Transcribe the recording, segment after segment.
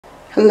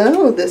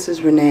Hello, this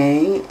is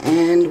Renee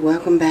and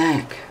welcome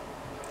back.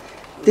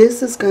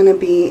 This is going to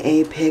be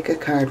a pick a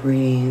card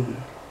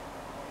reading.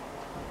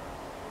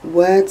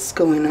 What's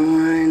going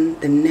on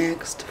the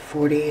next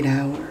 48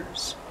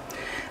 hours?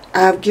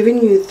 I've given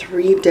you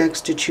 3 decks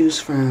to choose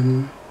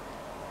from.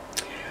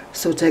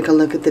 So take a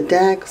look at the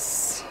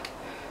decks,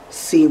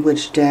 see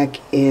which deck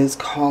is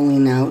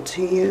calling out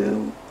to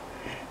you.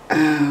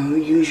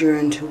 Use your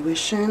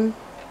intuition.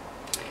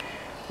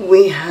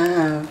 We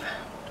have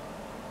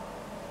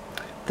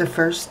the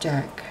first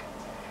deck,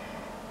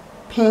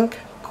 Pink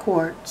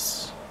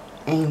Quartz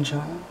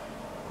Angel.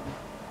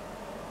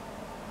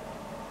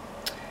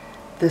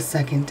 The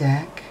second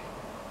deck,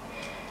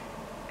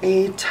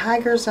 a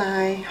Tiger's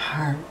Eye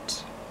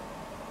Heart.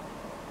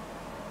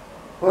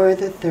 Or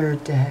the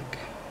third deck,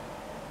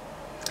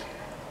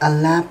 a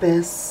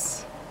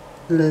Lapis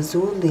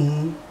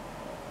Lazuli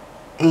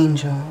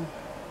Angel.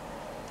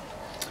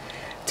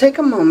 Take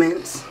a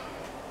moment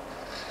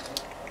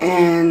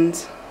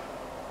and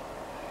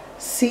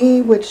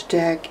see which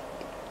deck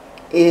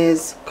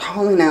is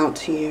calling out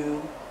to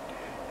you.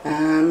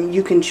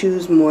 You can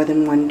choose more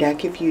than one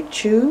deck if you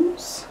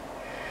choose.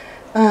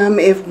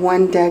 If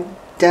one deck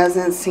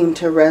doesn't seem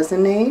to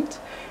resonate,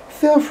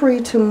 feel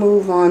free to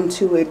move on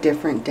to a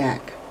different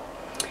deck.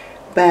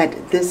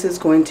 But this is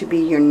going to be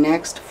your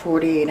next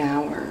 48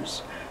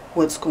 hours.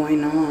 What's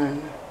going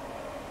on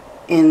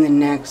in the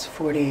next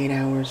 48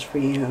 hours for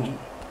you?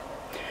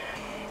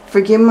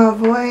 Forgive my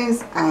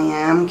voice, I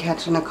am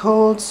catching a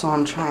cold, so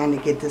I'm trying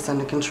to get this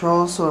under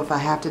control. So if I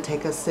have to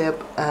take a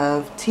sip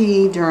of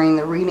tea during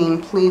the reading,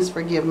 please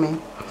forgive me.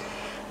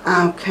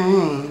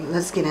 Okay,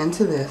 let's get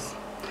into this.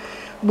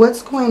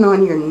 What's going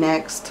on your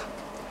next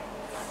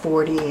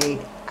 48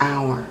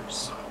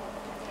 hours?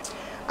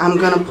 I'm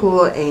going to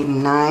pull a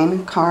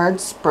 9-card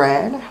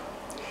spread,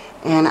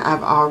 and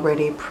I've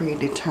already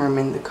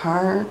predetermined the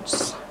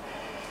cards.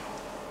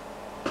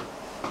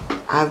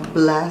 I've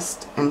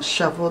blessed and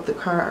shuffled the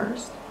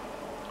cards.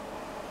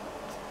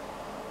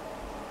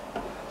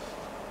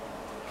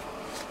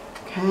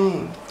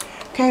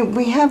 Okay,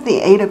 we have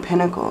the 8 of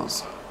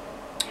Pentacles.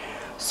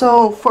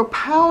 So for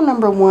pile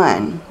number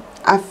 1,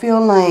 I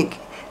feel like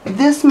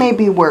this may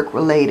be work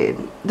related.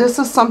 This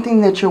is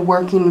something that you're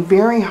working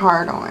very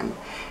hard on.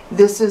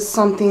 This is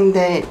something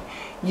that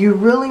you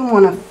really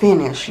want to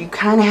finish. You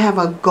kind of have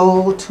a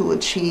goal to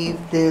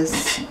achieve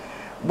this,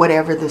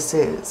 whatever this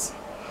is.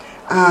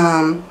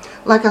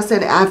 Like I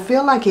said, I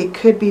feel like it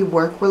could be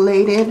work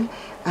related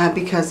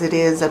because it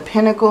is a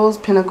Pentacles.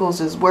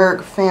 Pentacles is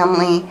work,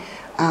 family,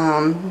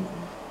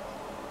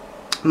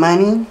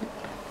 money.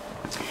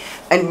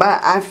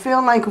 But I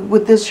feel like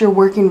with this, you're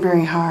working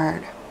very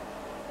hard.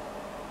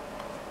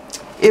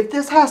 If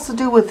this has to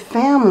do with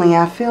family,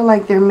 I feel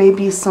like there may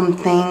be some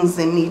things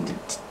that need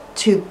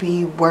to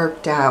be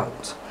worked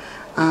out.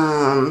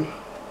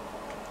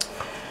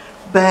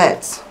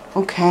 But,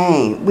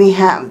 okay, we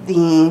have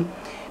the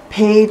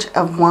Page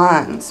of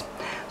Wands.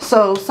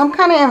 So some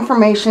kind of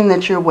information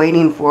that you're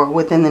waiting for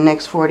within the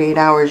next 48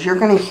 hours, you're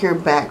going to hear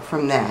back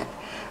from that.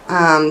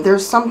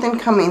 There's something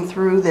coming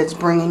through that's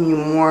bringing you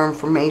more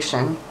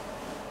information.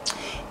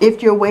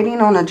 If you're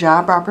waiting on a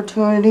job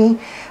opportunity,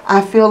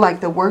 I feel like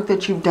the work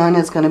that you've done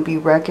is going to be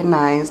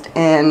recognized,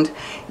 and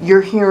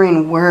you're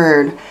hearing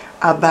word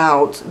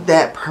about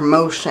that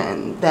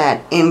promotion,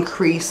 that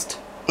increased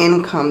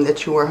income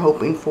that you were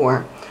hoping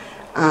for.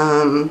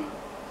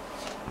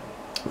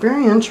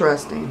 Very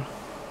interesting.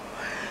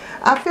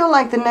 I feel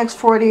like the next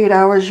 48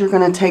 hours you're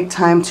going to take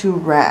time to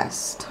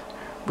rest,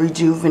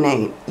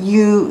 rejuvenate.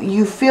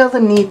 You feel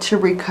the need to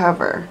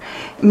recover.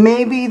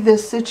 Maybe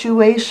this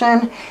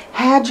situation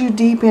had you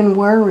deep in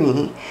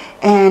worry,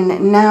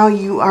 and now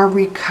you are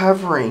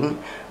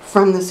recovering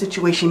from the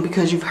situation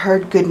because you've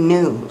heard good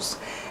news.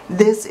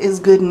 This is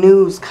good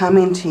news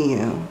coming to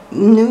you.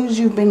 News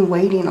you've been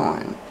waiting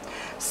on.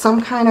 Some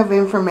kind of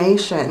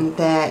information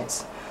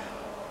that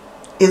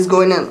is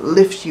going to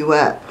lift you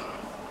up.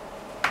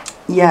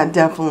 Yeah,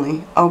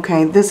 definitely.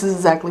 Okay, this is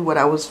exactly what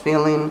I was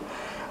feeling.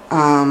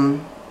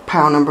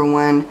 Pile number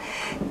 1.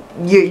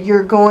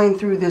 You're going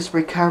through this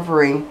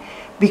recovery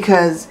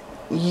because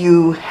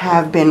you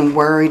have been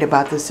worried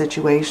about the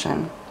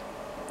situation.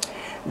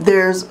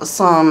 There's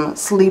some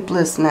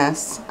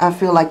sleeplessness. I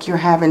feel like you're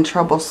having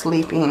trouble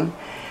sleeping.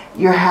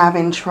 You're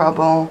having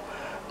trouble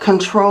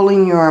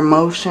controlling your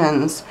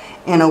emotions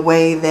in a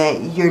way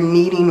that you're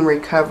needing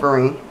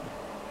recovery.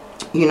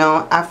 You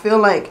know, I feel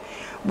like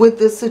with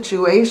this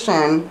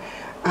situation,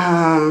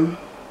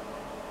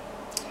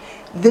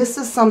 this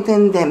is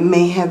something that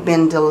may have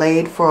been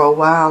delayed for a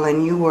while,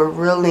 and you were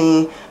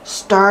really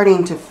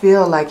starting to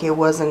feel like it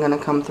wasn't going to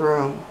come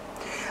through.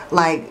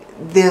 Like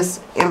this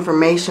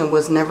information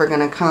was never going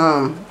to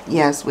come.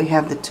 Yes, we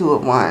have the 2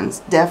 of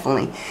Wands.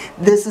 Definitely.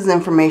 This is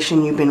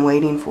information you've been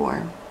waiting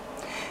for.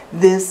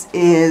 This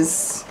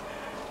is...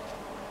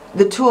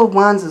 The 2 of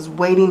Wands is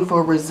waiting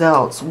for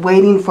results,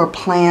 waiting for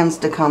plans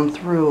to come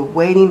through,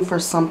 waiting for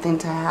something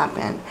to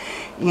happen.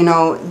 You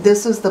know,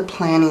 this is the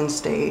planning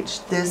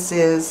stage. This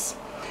is,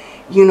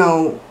 you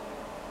know,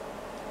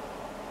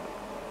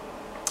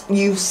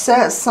 you've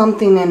set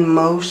something in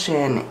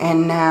motion,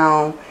 and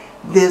now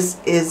this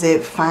is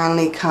it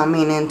finally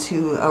coming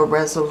into a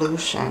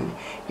resolution.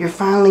 You're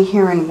finally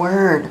hearing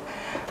word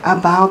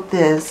about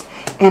this,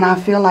 and I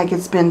feel like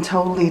it's been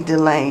totally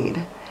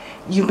delayed.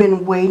 You've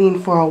been waiting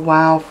for a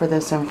while for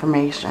this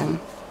information.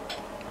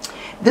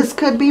 This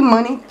could be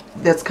money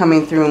that's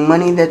coming through,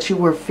 money that you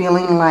were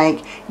feeling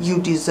like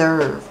you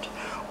deserved,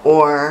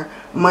 or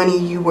money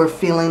you were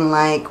feeling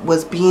like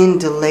was being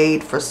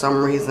delayed for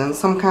some reason,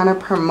 some kind of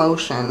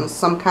promotion,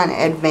 some kind of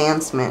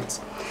advancement.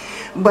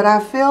 But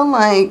I feel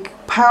like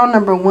pile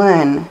number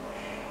one,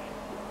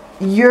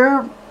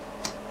 you're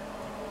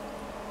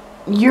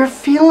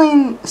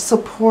feeling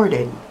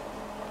supported.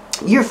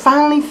 You're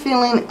finally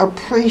feeling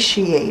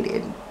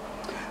appreciated,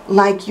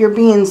 like you're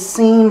being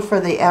seen for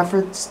the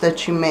efforts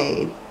that you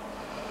made.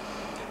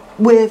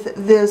 With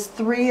this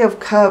Three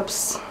of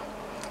Cups,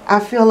 I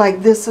feel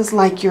like this is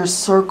like your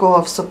circle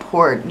of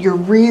support, your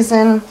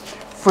reason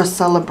for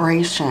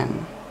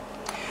celebration.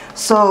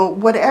 So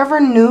whatever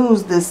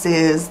news this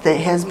is that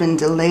has been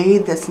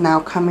delayed, that's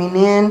now coming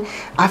in,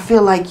 I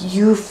feel like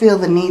you feel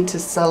the need to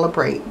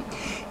celebrate.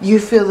 You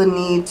feel the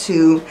need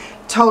to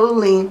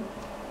totally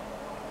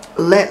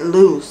let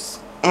loose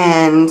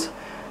and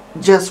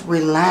just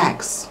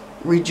relax,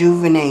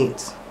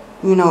 rejuvenate,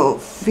 you know,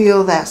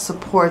 feel that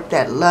support,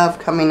 that love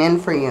coming in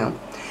for you.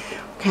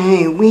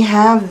 Okay, we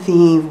have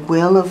the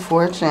Wheel of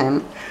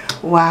Fortune.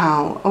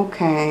 Wow,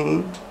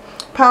 okay.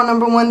 Pile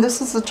number one,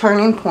 this is a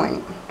turning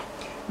point.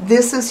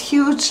 This is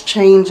huge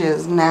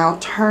changes now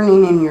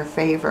turning in your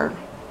favor.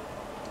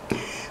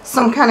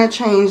 Some kind of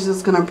change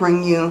is going to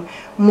bring you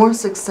more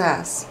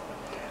success,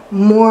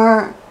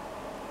 more,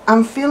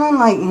 I'm feeling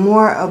like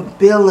more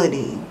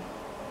ability,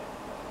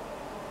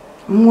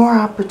 more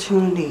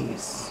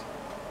opportunities.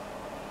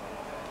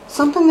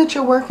 Something that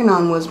you're working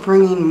on was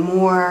bringing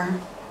more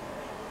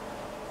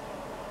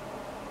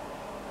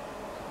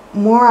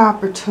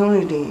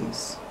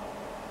opportunities.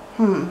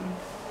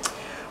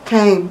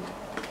 Okay.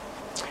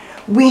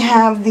 We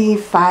have the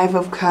Five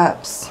of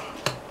Cups.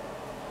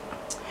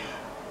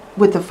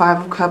 With the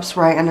Five of Cups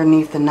right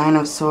underneath the Nine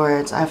of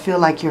Swords, I feel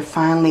like you're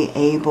finally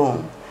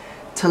able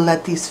to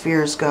let these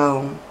fears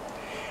go,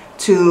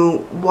 to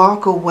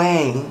walk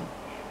away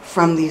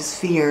from these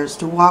fears,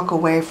 to walk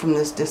away from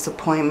this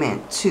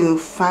disappointment, to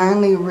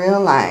finally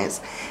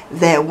realize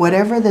that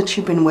whatever that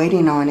you've been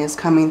waiting on is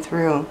coming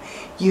through.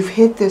 You've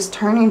hit this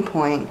turning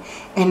point,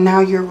 and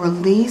now you're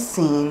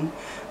releasing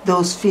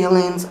those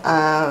feelings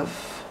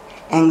of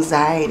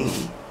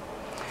anxiety,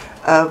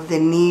 of the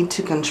need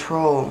to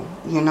control,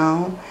 you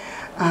know.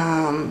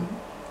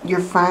 You're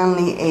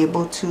finally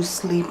able to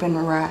sleep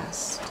and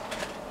rest.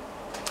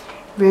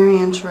 Very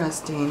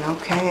interesting.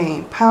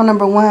 Okay, pile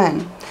number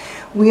one.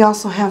 We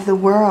also have the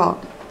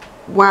World.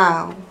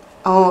 Wow.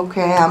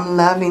 Okay, I'm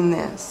loving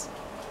this.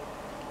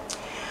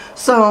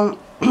 So,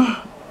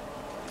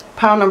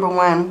 pile number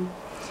one,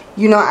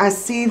 you know, I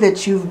see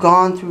that you've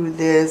gone through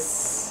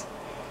this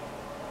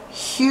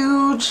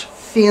huge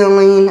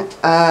feeling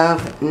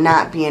of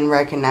not being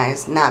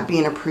recognized, not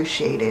being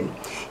appreciated.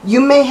 You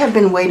may have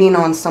been waiting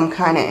on some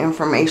kind of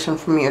information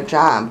from your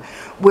job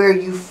where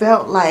you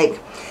felt like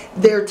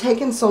they're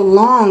taking so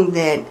long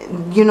that,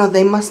 you know,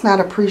 they must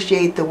not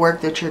appreciate the work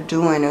that you're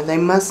doing, or they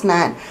must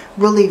not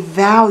really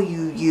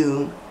value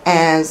you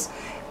as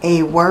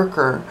a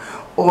worker.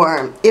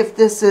 Or if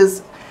this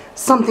is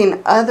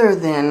something other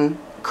than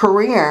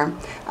career,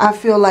 I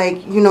feel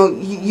like, you know,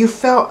 you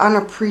felt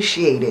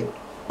unappreciated.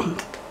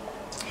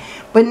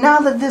 But now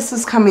that this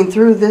is coming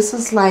through, this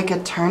is like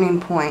a turning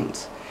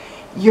point.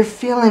 You're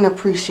feeling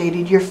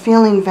appreciated. You're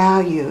feeling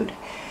valued.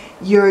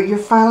 You're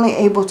finally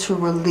able to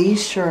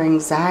release your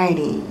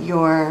anxiety,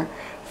 your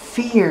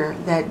fear,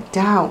 that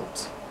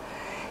doubt.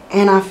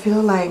 And I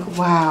feel like,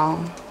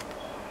 wow,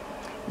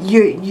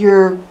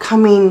 you're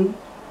coming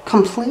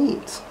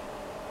complete.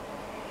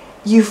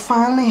 You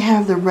finally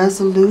have the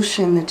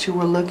resolution that you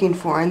were looking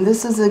for. And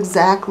this is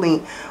exactly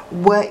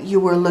what you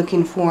were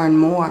looking for and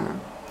more.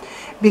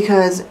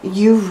 Because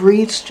you've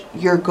reached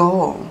your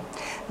goal.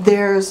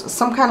 There's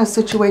some kind of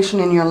situation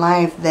in your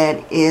life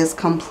that is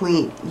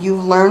complete.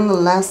 You've learned the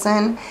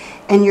lesson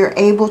and you're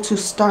able to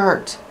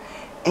start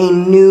a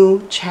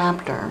new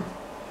chapter.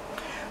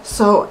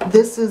 So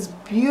this is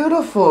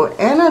beautiful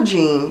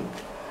energy.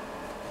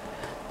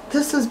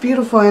 This is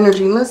beautiful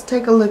energy. Let's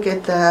take a look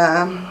at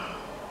the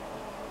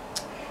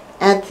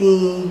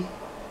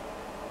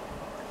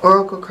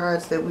oracle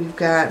cards that we've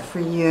got for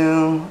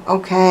you.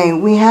 Okay,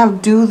 we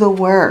have do the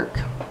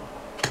work.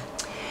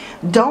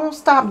 Don't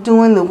stop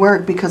doing the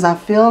work, because I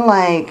feel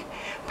like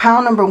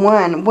pile number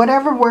one,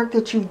 whatever work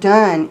that you've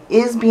done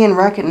is being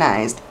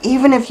recognized.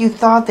 Even if you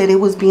thought that it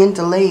was being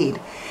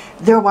delayed,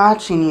 they're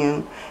watching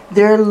you.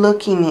 They're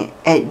looking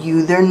at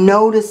you. They're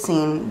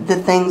noticing the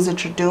things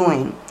that you're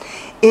doing.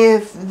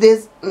 If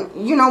this,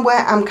 you know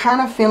what, I'm kind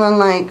of feeling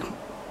like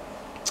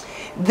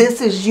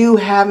this is you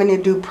having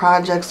to do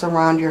projects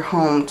around your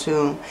home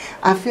too.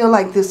 I feel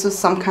like this is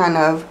some kind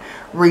of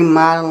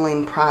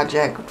remodeling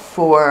project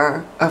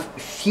for a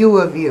few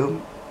of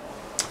you.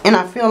 And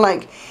I feel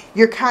like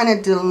you're kind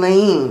of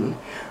delaying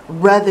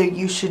whether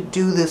you should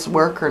do this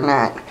work or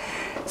not.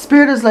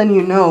 Spirit is letting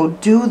you know,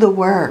 do the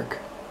work.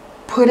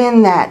 Put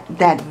in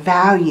that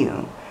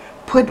value.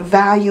 Put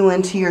value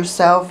into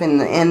yourself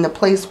and the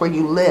place where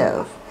you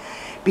live.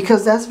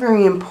 Because that's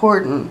very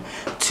important,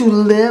 to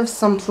live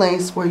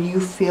someplace where you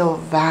feel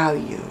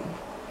value.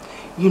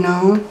 You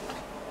know?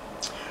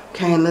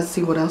 Okay, let's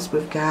see what else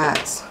we've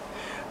got.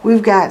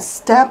 We've got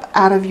step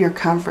out of your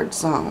comfort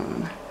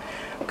zone.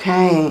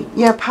 Okay,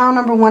 yeah, pile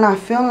number 1, I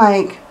feel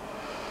like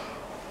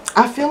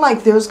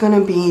there's going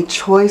to be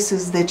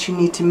choices that you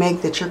need to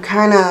make that you're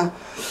kind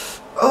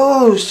of,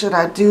 oh, should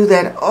I do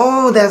that?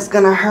 Oh, that's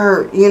going to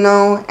hurt, you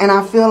know? And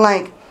I feel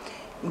like,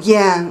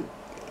 yeah,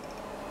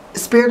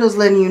 Spirit is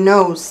letting you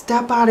know,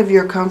 step out of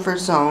your comfort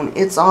zone.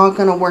 It's all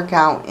going to work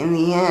out in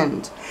the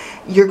end.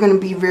 You're going to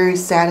be very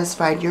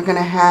satisfied. You're going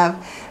to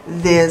have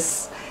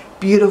this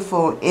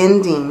beautiful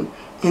ending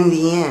in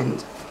the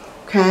end.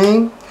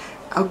 Okay?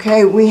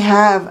 Okay, we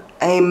have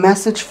a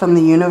message from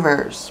the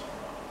universe.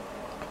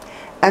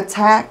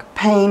 Attack,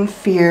 pain,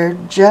 fear,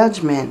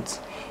 judgment,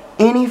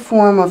 any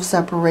form of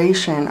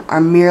separation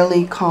are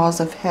merely cause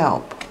of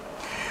help.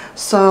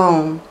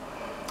 So,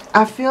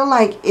 I feel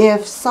like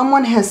if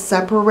someone has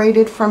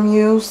separated from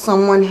you,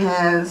 someone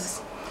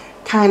has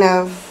kind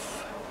of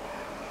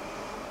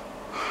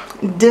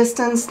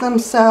distanced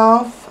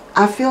themselves,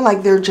 I feel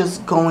like they're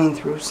just going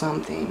through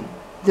something.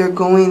 They're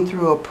going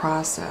through a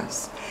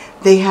process.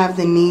 They have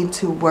the need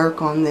to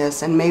work on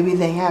this, and maybe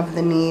they have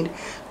the need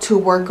to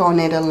work on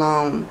it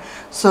alone.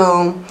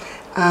 So,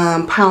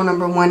 pile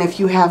number 1, if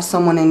you have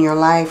someone in your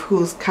life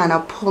who's kind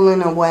of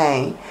pulling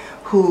away,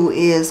 who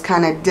is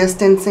kind of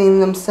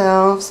distancing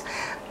themselves,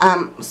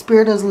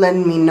 Spirit is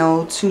letting me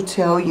know to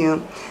tell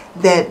you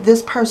that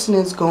this person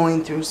is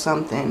going through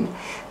something.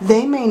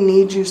 They may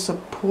need your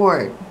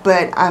support,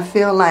 but I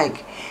feel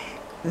like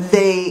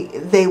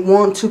they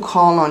want to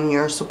call on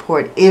your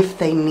support if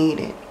they need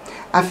it.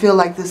 I feel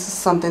like this is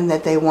something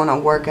that they want to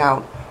work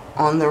out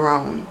on their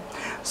own.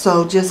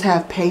 So just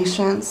have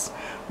patience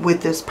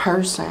with this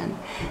person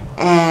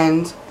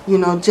and, you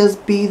know,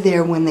 just be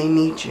there when they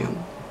need you.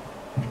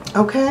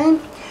 Okay?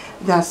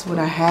 That's what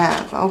I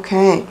have.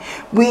 Okay.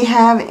 We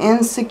have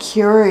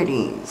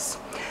insecurities.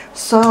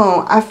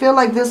 So I feel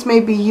like this may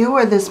be you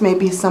or this may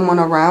be someone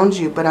around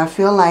you, but I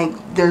feel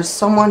like there's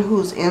someone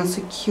who's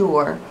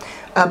insecure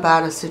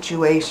about a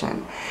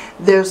situation.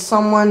 There's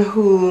someone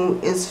who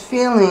is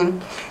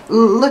feeling,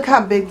 look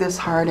how big this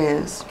heart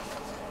is.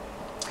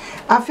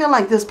 I feel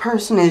like this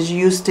person is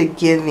used to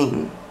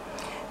giving.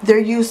 They're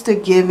used to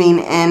giving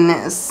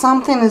and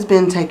something has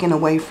been taken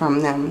away from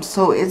them.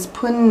 So it's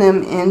putting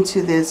them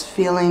into this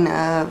feeling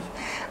of,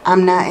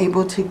 I'm not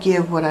able to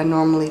give what I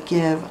normally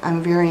give.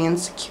 I'm very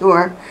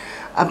insecure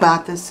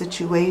about this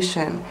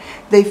situation.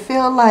 They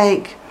feel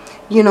like,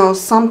 you know,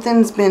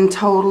 something's been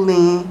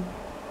totally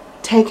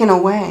taken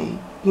away,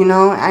 you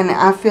know, and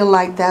I feel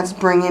like that's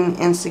bringing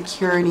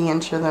insecurity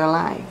into their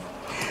life.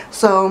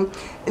 So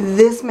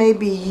this may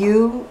be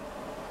you,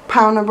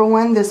 pile number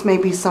 1. This may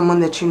be someone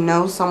that you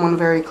know, someone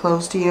very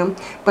close to you,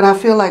 but I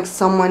feel like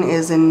someone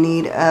is in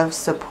need of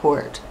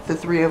support. The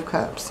 3 of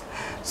Cups.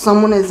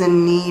 Someone is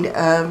in need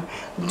of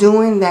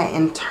doing that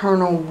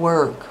internal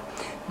work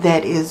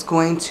that is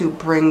going to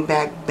bring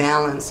back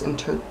balance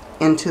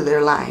into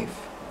their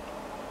life.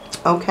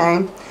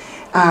 Okay?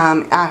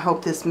 I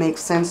hope this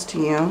makes sense to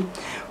you.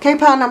 Okay,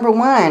 pile number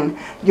 1,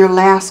 your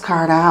last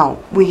card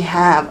out. We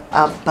have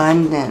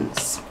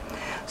abundance.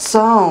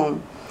 So,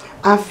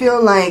 I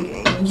feel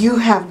like you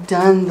have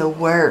done the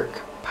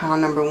work, pile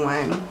number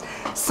 1.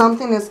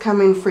 Something is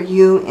coming for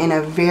you in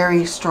a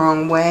very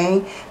strong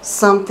way.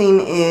 Something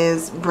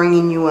is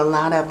bringing you a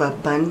lot of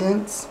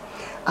abundance,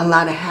 a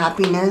lot of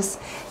happiness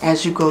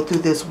as you go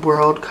through this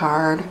world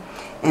card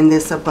and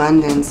this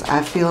abundance.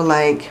 I feel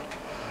like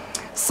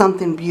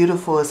something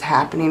beautiful is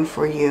happening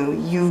for you.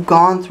 You've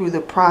gone through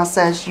the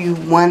process,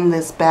 you've won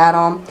this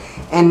battle,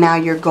 and now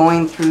you're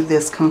going through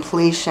this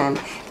completion,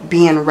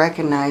 being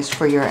recognized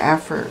for your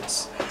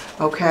efforts.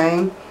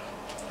 Okay?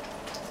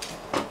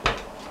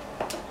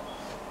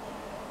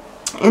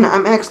 And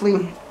I'm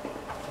actually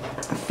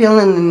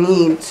feeling the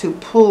need to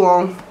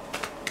pull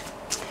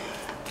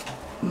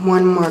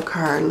one more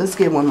card. Let's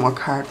get one more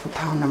card for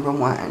pile number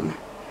 1.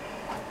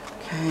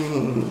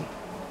 Okay.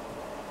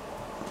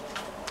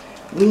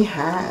 We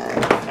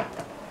have,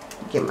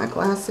 get my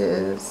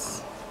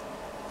glasses,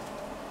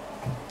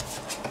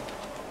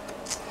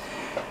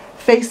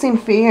 facing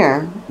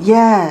fear.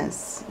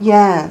 Yes,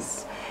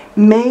 yes.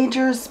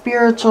 Major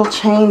spiritual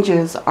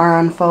changes are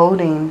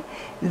unfolding.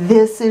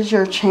 This is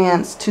your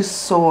chance to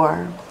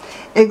soar.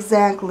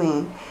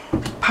 Exactly.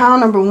 Pile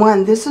number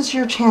 1, this is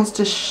your chance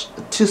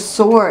to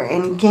soar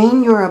and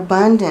gain your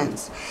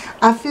abundance.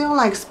 I feel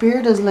like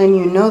Spirit is letting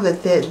you know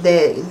that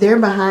they're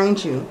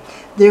behind you.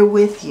 They're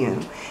with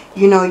you.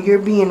 You know, you're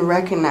being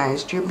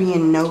recognized. You're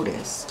being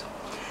noticed.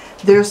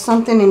 There's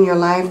something in your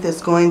life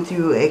that's going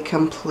through a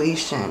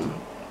completion.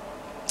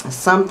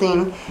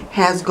 Something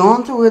has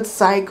gone through its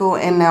cycle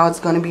and now it's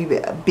going to be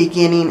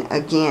beginning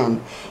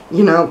again,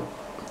 you know.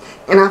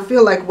 And I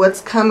feel like what's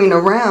coming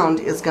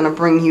around is going to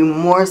bring you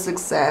more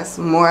success,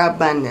 more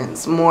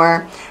abundance,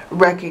 more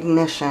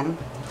recognition.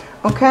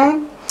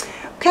 Okay?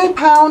 Okay,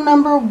 pile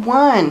number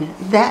 1.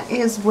 That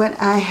is what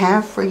I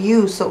have for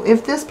you. So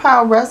if this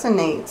pile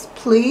resonates,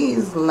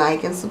 please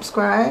like and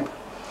subscribe.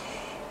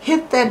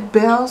 Hit that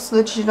bell so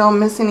that you don't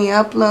miss any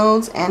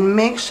uploads, and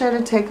make sure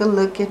to take a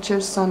look at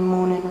your sun,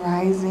 moon, and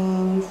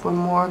rising for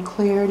more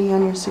clarity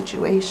on your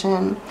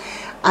situation.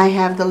 I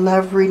have the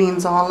love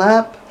readings all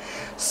up.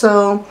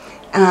 So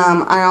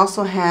I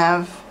also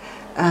have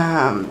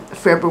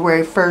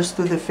February 1st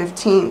through the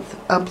 15th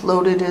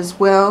uploaded as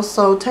well.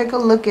 So take a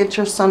look at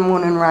your sun,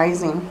 moon, and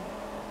rising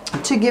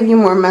to give you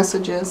more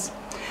messages.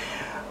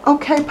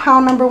 Okay,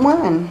 pile number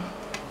 1.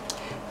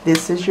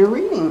 This is your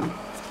reading.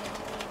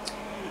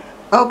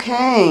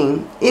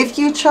 Okay, if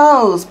you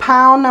chose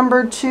pile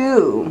number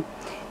 2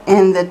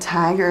 and the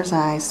Tiger's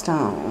Eye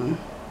Stone,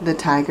 the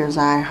Tiger's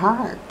Eye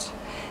Heart,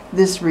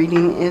 this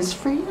reading is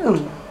for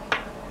you.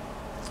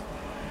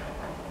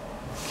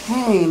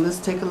 Okay, let's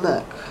take a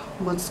look.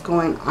 What's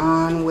going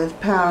on with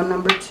pile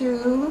number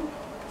 2?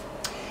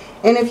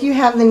 And if you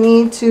have the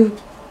need to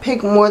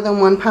pick more than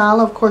one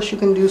pile, of course you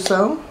can do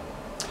so.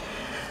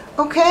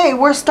 Okay,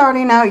 we're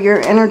starting out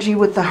your energy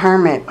with the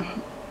Hermit.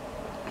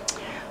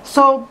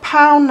 So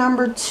pile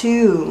number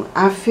 2,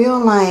 I feel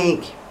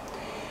like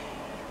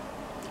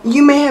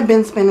you may have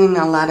been spending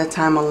a lot of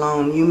time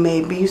alone. You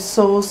may be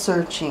soul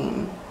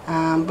searching,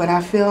 but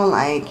I feel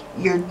like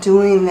you're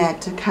doing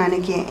that to kind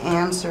of get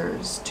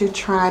answers, to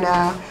try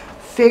to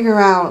figure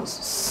out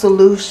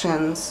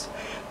solutions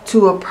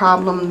to a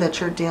problem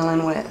that you're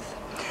dealing with.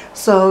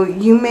 So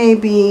you may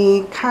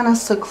be kind of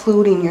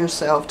secluding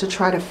yourself to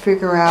try to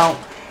figure out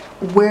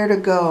where to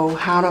go,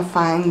 how to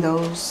find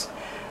those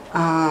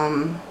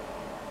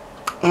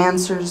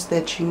answers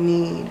that you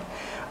need.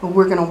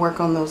 We're going to work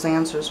on those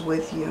answers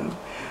with you.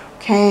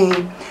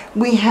 Okay,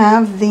 we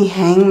have the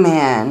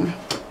Hangman.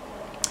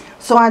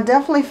 So I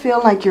definitely feel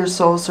like you're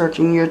soul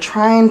searching. You're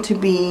trying to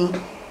be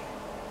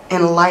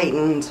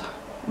enlightened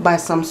by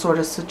some sort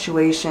of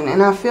situation.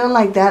 And I feel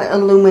like that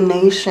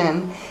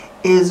illumination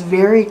is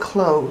very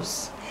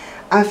close.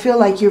 I feel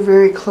like you're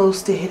very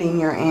close to hitting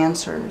your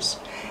answers.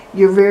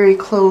 You're very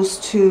close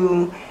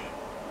to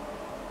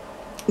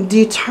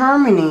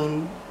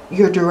determining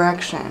your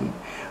direction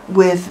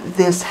with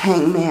this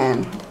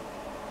Hangman.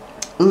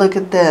 Look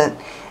at that.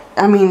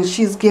 I mean,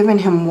 she's given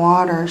him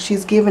water.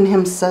 She's given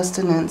him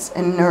sustenance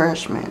and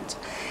nourishment.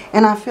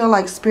 And I feel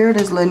like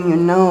Spirit is letting you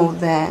know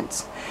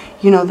that,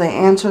 you know, the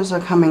answers are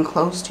coming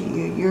close to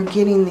you. You're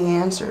getting the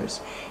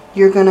answers.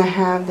 You're going to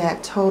have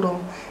that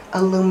total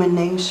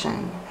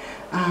illumination.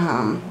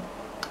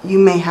 You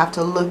may have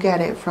to look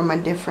at it from a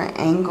different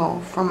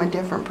angle, from a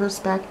different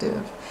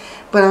perspective.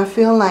 But I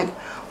feel like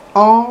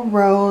all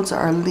roads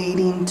are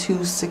leading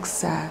to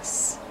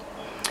success.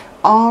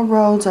 All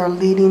roads are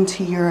leading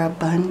to your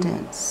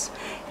abundance.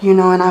 You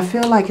know, and I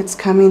feel like it's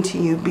coming to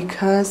you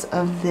because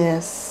of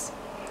this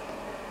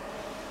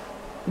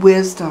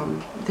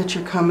wisdom that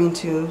you're coming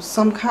to.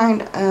 Some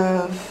kind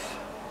of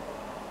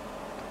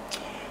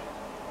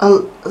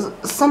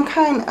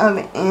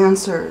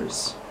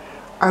answers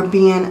are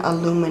being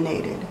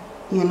illuminated,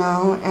 you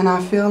know. And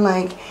I feel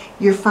like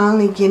you're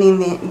finally getting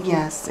the,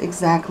 yes,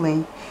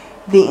 exactly.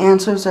 The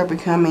answers are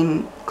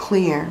becoming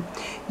clear.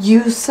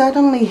 You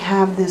suddenly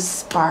have this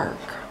spark,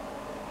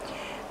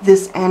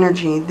 this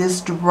energy,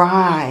 this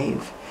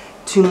drive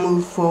to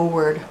move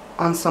forward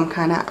on some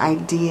kind of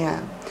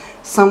idea,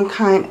 some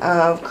kind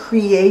of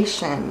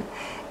creation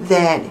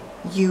that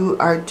you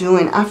are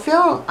doing.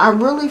 I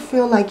really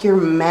feel like you're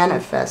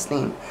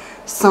manifesting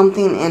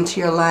something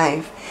into your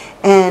life.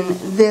 And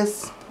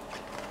this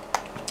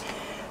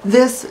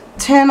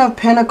 10 of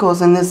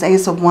Pentacles and this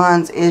Ace of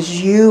Wands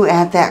is you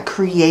at that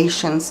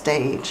creation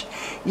stage.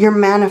 You're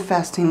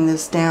manifesting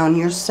this down.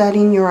 You're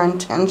setting your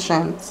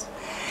intentions.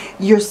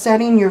 You're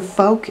setting your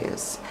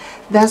focus.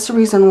 That's the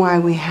reason why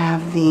we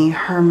have the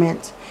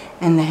Hermit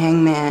and the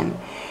Hangman.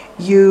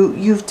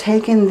 You've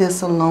taken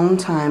this alone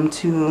time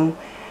to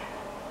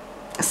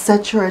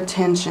set your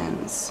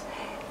attentions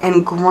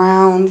and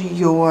ground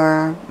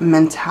your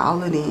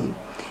mentality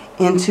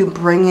into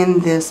bringing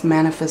this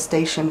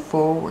manifestation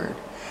forward.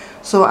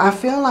 So I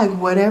feel like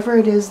whatever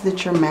it is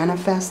that you're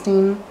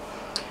manifesting,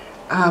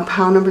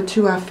 pile number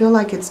 2, I feel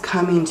like it's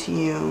coming to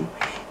you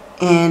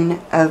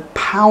in a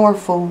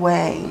powerful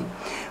way.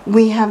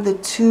 We have the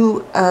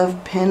 2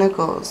 of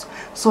Pentacles.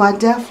 So I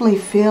definitely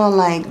feel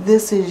like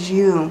this is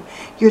you.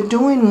 You're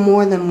doing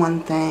more than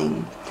one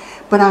thing.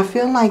 But I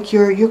feel like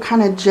you're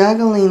kind of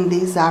juggling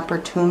these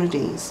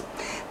opportunities.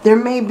 There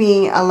may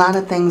be a lot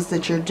of things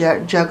that you're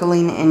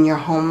juggling in your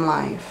home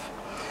life.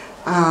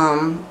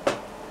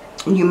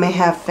 You may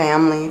have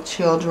family,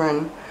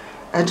 children,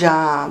 a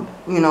job,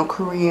 you know,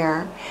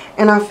 career.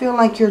 And I feel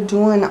like you're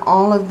doing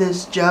all of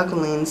this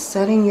juggling,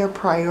 setting your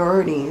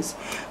priorities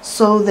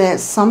so that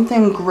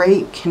something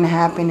great can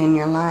happen in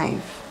your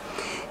life.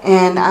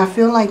 And I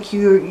feel like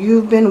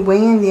you've been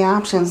weighing the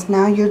options.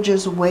 Now you're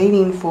just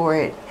waiting for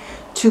it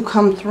to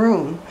come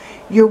through.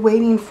 You're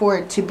waiting for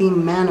it to be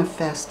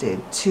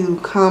manifested, to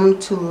come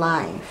to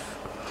life.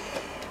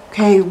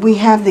 Okay, we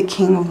have the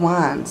King of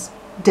Wands.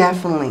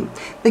 Definitely.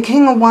 The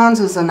King of Wands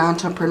is an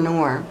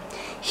entrepreneur.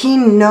 He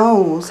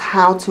knows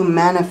how to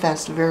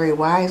manifest very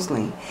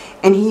wisely.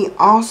 And he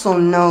also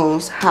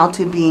knows how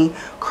to be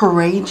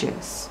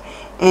courageous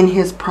in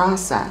his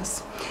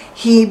process.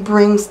 He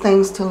brings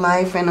things to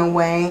life in a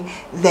way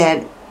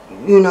that,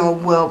 you know,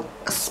 will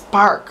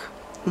spark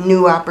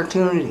new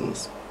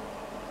opportunities.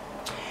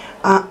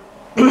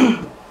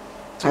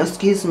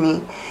 Excuse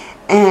me.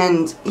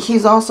 And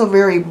he's also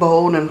very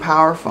bold and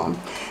powerful.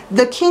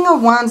 The King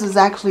of Wands is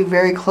actually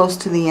very close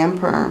to the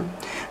Emperor.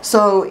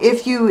 So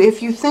if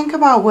you think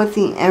about what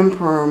the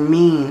Emperor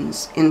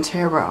means in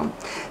tarot,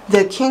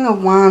 the King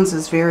of Wands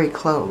is very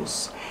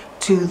close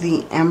to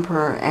the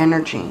Emperor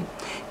energy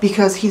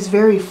because he's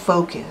very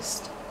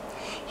focused.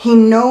 He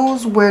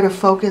knows where to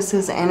focus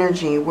his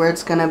energy, where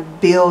it's going to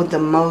build the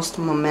most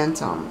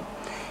momentum,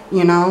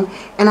 you know?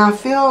 And I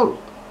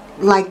feel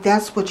like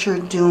that's what you're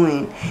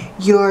doing.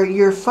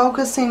 You're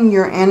focusing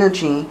your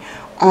energy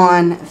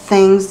on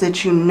things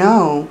that you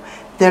know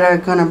that are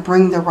going to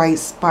bring the right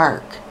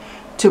spark,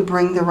 to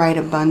bring the right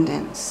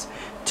abundance,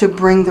 to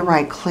bring the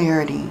right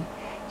clarity.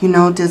 You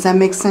know, does that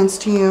make sense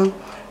to you?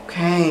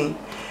 Okay.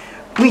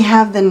 We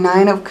have the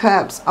Nine of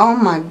Cups. Oh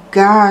my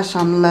gosh,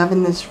 I'm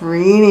loving this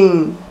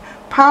reading.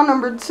 Pile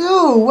number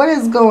 2. What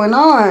is going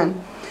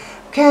on?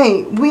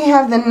 Okay, we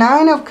have the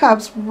Nine of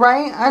Cups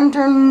right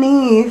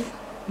underneath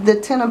the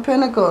Ten of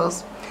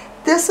Pentacles.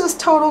 This is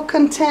total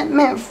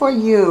contentment for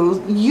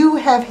you. You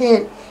have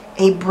hit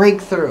a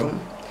breakthrough.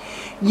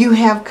 You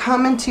have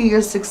come into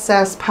your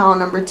success, pile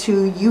number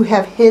 2. You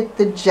have hit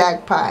the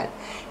jackpot.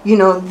 You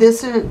know,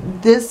 this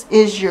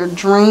is your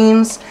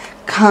dreams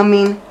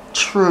coming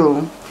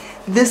true.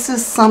 This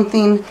is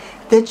something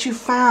that you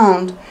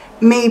found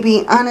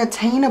maybe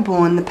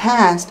unattainable in the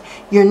past.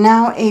 You're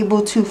now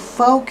able to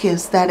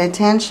focus that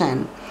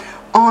attention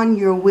on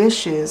your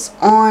wishes,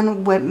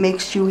 on what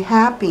makes you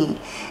happy,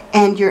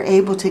 and you're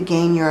able to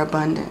gain your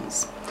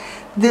abundance.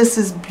 This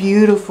is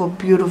beautiful,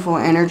 beautiful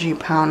energy,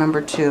 pile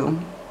number 2.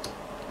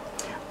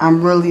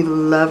 I'm really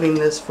loving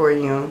this for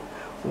you.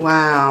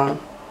 Wow.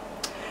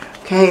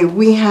 Okay,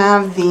 we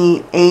have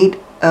the Eight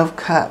of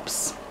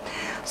Cups.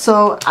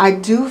 So I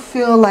do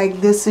feel like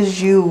this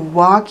is you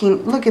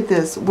walking. Look at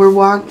this. We're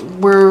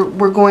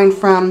going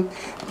from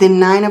the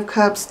Nine of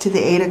Cups to the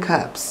Eight of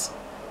Cups.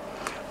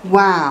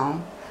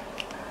 Wow.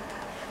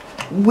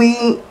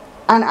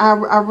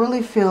 I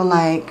really feel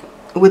like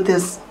with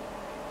this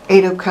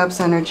Eight of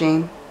Cups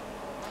energy,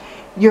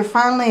 you're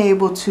finally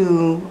able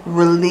to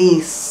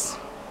release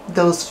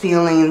those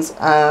feelings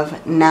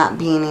of not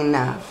being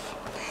enough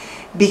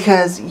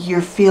because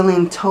you're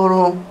feeling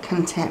total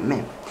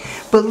contentment.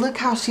 But look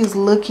how she's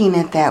looking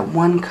at that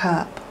one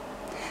cup.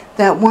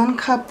 That one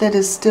cup that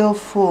is still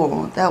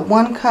full. That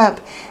one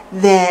cup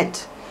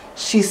that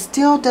she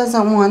still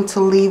doesn't want to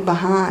leave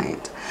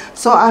behind.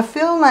 So I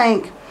feel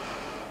like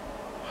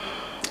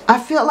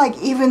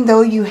even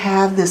though you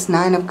have this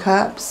Nine of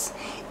Cups,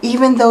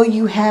 even though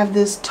you have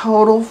this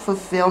total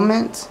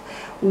fulfillment,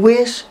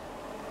 wish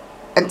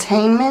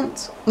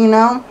attainment, you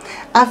know,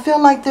 I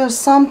feel like there's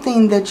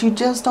something that you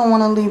just don't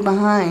want to leave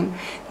behind.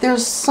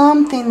 There's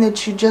something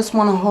that you just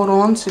want to hold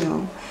on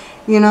to,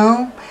 you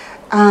know.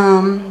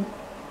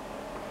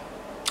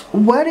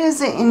 What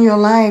is it in your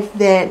life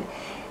that,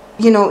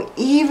 you know,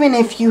 even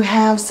if you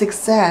have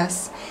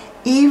success,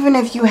 even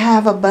if you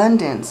have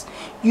abundance,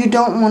 you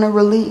don't want to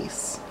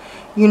release?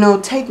 You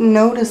know, take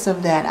notice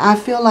of that. I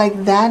feel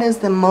like that is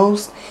the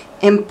most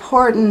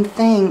important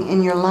thing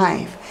in your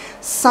life.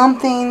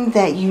 Something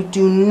that you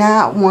do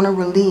not want to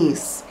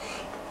release,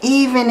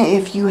 even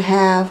if you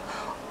have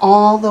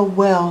all the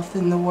wealth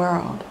in the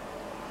world.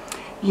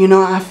 You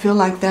know, I feel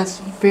like that's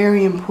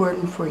very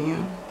important for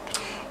you.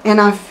 And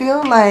I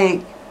feel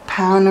like,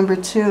 pile number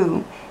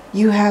 2,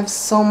 you have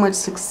so much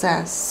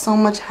success, so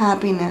much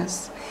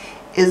happiness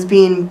is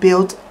being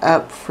built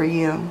up for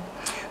you.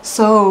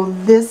 So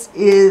this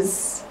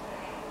is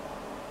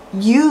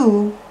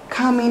you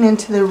coming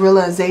into the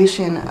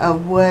realization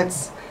of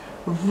what's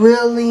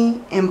really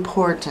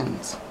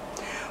important.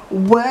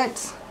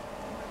 What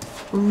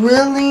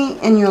really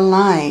in your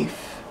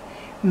life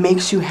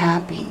makes you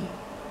happy.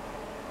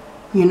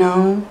 You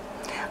know,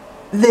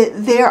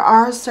 that there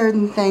are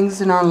certain things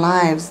in our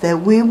lives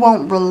that we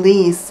won't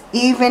release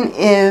even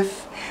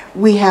if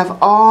we have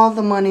all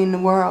the money in the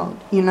world,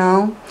 you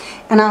know.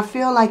 And I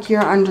feel like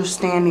you're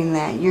understanding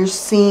that. You're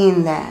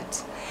seeing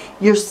that.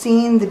 You're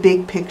seeing the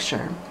big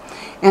picture.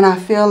 And I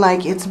feel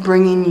like it's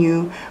bringing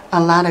you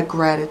a lot of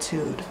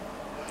gratitude.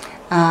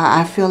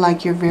 I feel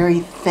like you're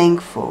very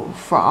thankful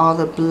for all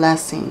the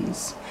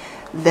blessings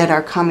that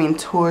are coming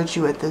towards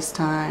you at this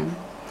time.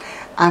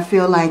 I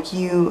feel like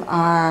you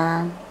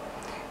are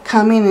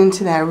coming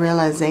into that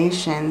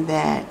realization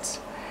that,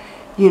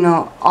 you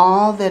know,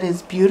 all that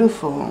is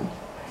beautiful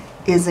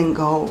isn't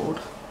gold.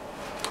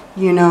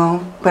 you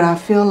know. But I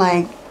feel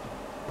like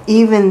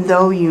even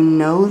though you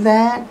know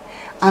that,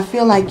 I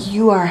feel like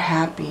you are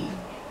happy.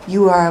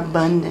 You are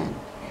abundant.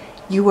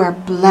 You are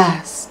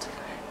blessed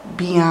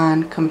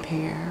beyond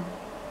compare.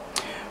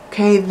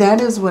 Okay,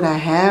 that is what I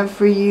have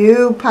for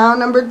you, pile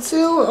number 2.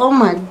 Oh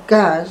my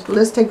gosh.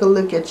 Let's take a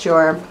look at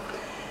your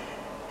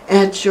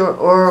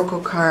oracle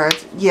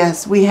cards.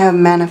 Yes, we have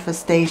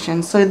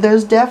manifestation. So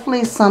there's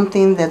definitely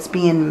something that's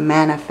being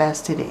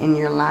manifested in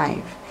your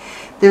life.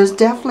 There's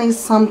definitely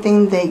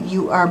something that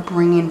you are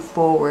bringing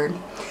forward,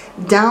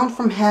 down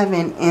from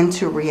heaven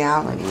into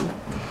reality.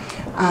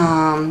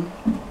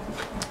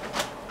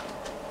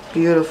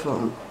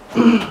 Beautiful.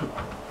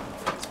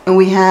 And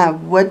we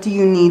have, what do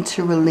you need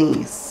to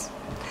release?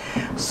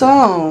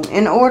 So,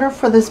 in order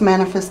for this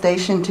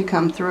manifestation to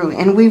come through,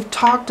 and we've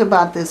talked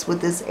about this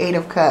with this 8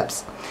 of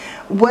Cups,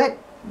 what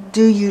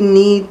do you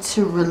need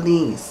to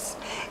release?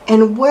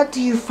 And what do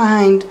you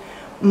find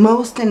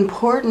most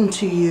important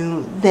to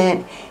you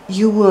that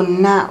you will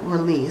not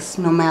release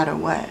no matter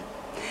what?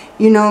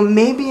 You know,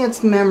 maybe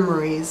it's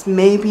memories.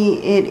 Maybe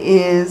it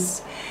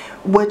is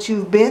what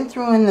you've been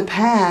through in the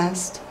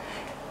past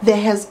that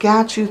has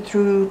got you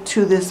through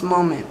to this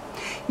moment.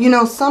 You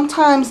know,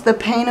 sometimes the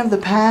pain of the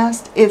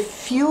past, it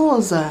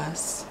fuels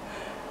us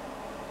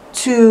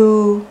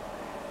to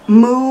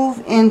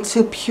move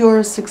into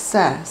pure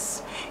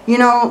success. You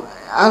know,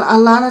 a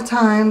lot of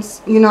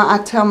times, you know, I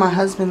tell my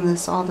husband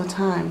this all the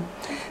time,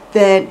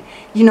 that,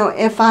 you know,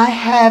 if I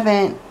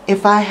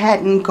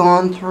hadn't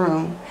gone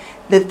through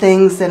the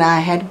things that I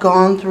had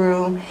gone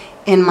through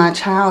in my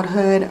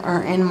childhood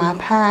or in my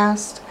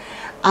past,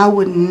 I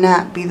would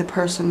not be the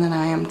person that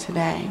I am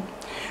today.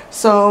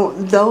 So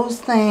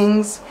those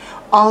things,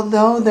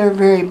 although they're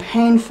very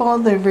painful,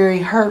 they're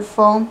very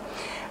hurtful,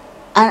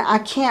 I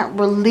can't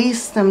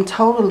release them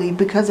totally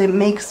because it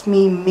makes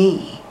me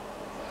me,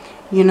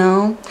 you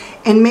know.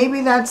 And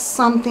maybe that's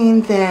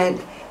something that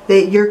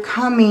you're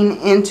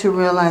coming into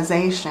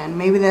realization.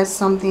 Maybe that's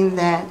something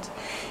that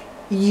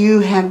you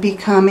have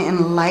become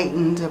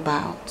enlightened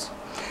about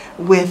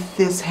with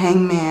this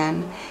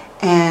Hangman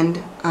and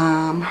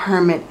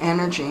Hermit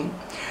energy.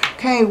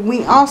 Okay,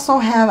 we also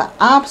have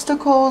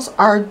obstacles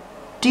or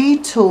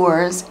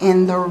detours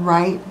in the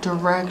right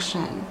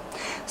direction.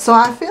 So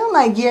I feel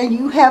like, yeah,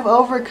 you have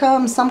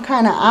overcome some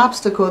kind of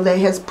obstacle that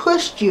has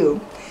pushed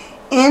you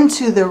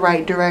into the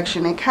right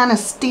direction. It kind of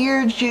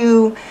steered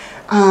you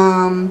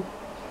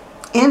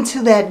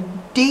into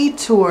that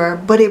detour,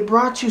 but it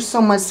brought you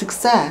so much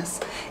success.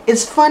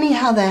 It's funny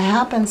how that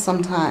happens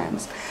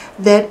sometimes,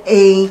 that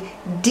a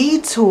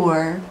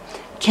detour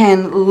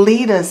can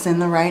lead us in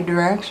the right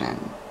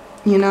direction.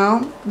 You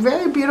know,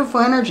 very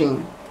beautiful energy.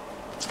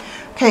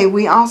 Okay,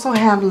 we also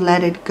have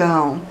let it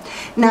go.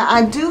 Now,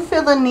 I do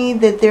feel the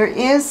need that there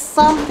is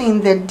something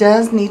that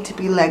does need to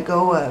be let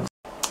go of.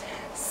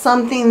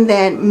 Something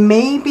that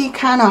may be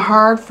kind of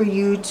hard for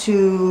you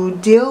to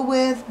deal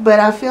with, but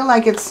I feel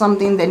like it's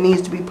something that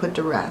needs to be put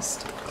to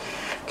rest.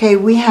 Okay,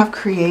 we have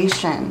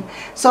creation.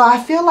 So I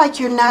feel like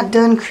you're not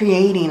done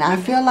creating. I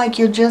feel like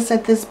you're just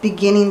at this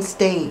beginning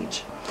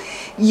stage.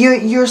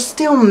 You're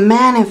still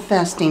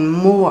manifesting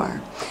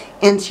more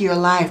into your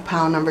life,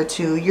 pile number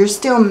 2. You're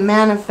still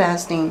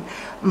manifesting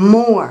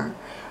more.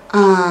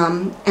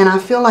 And I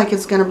feel like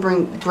it's going to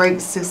bring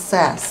great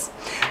success.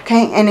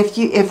 Okay, and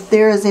if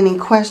there is any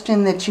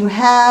question that you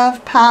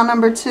have, pile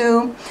number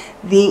 2,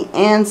 the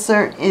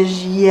answer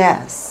is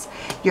yes.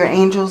 Your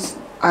angels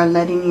are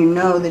letting you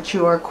know that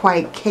you are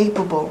quite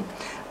capable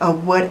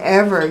of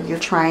whatever you're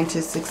trying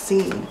to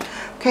succeed.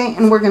 Okay,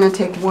 and we're going to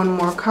take one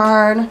more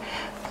card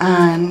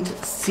and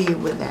see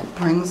where that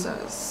brings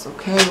us.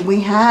 Okay,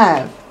 we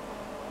have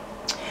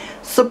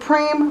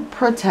Supreme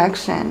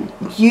Protection.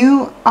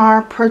 You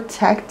are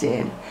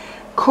protected.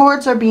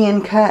 Cords are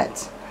being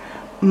cut.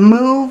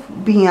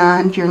 Move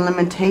beyond your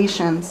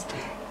limitations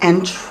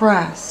and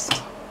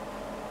trust.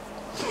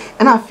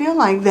 And I feel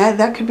like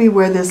that could be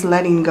where this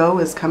letting go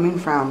is coming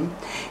from.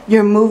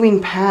 You're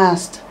moving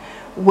past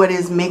what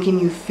is making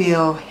you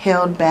feel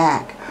held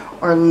back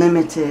or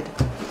limited.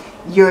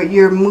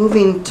 You're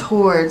moving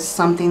towards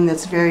something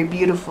that's very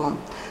beautiful,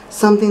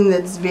 something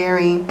that's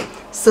very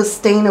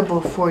sustainable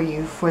for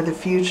you for the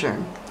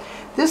future.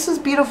 This is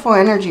beautiful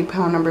energy,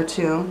 pile number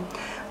 2.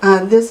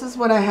 This is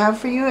what I have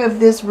for you. If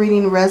this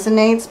reading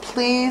resonates,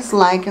 please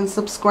like and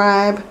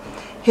subscribe.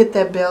 Hit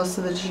that bell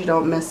so that you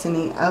don't miss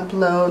any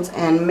uploads,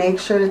 and make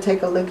sure to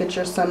take a look at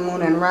your sun,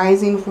 moon, and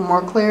rising for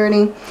more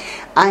clarity.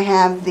 I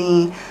have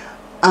the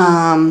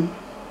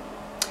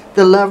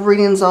love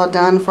readings all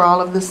done for all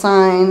of the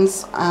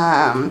signs,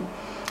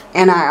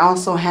 and I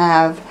also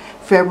have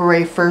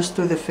February 1st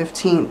through the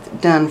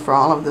 15th done for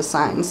all of the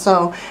signs.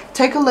 So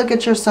take a look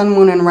at your sun,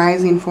 moon, and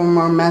rising for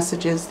more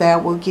messages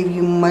that will give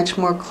you much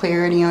more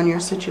clarity on your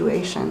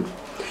situation.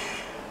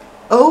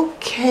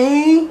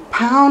 Okay,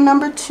 pile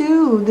number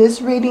 2,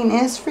 this reading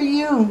is for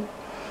you.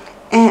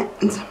 And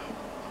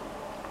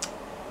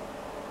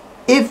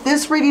if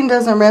this reading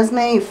doesn't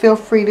resonate, feel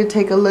free to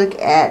take a look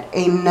at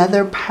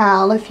another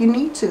pile if you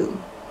need to.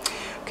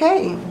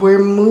 Okay, we're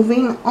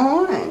moving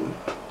on.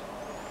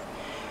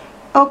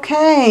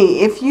 Okay,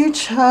 if you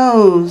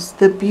chose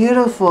the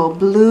beautiful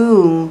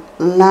blue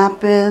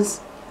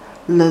lapis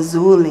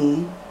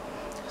lazuli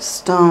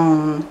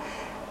stone,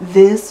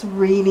 this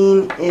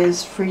reading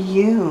is for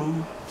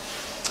you.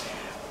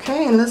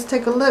 Okay, let's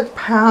take a look.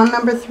 Pile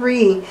number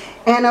 3.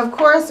 And of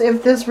course,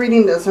 if this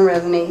reading doesn't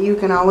resonate, you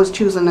can always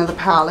choose another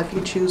pile if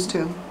you choose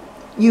to.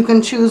 You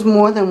can choose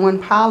more than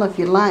one pile if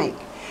you like.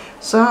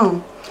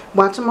 So,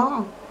 watch them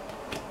all.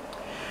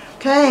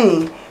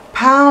 Okay,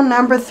 pile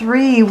number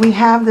 3, we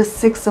have the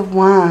 6 of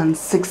Wands.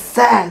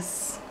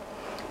 Success.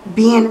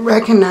 Being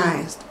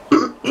recognized.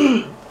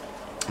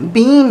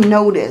 Being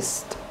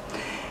noticed.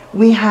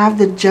 We have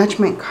the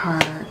Judgment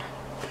card.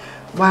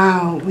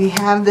 Wow, we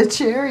have the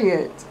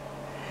Chariot.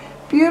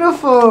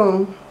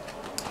 Beautiful.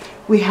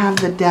 We have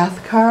the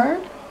Death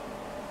card.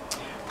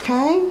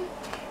 Okay.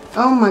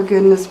 Oh my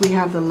goodness, we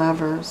have the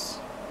Lovers.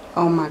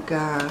 Oh my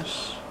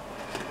gosh.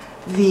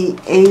 The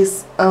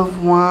Ace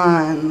of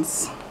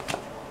Wands.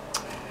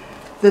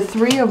 The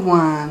 3 of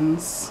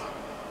Wands.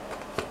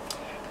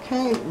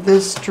 Okay,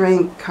 the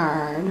Strength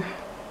card.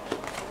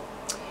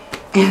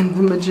 And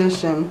the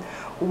Magician.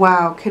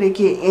 Wow, could it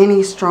get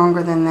any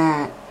stronger than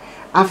that?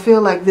 I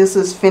feel like this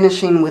is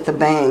finishing with a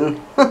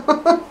bang.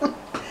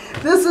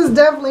 This is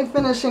definitely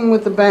finishing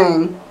with a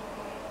bang.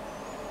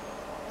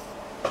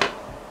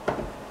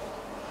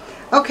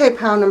 Okay,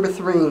 pile number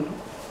 3.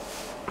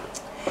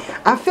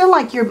 I feel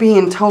like you're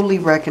being totally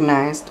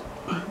recognized.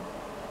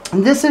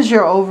 This is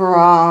your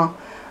overall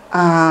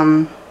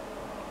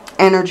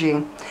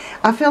energy.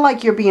 I feel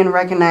like you're being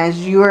recognized.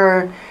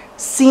 You're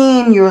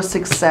seeing your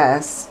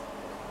success.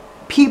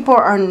 People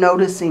are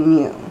noticing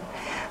you.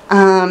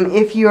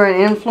 If you're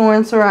an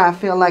influencer, I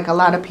feel like a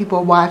lot of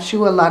people watch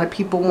you. A lot of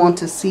people want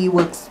to see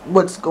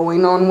what's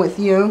going on with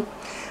you.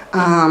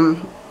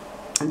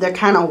 They're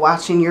kind of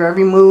watching your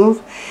every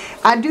move.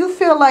 I do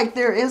feel like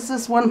there is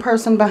this one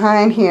person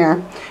behind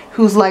here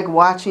who's like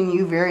watching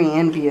you, very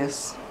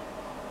envious.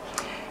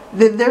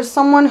 There's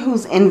someone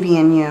who's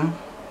envying you.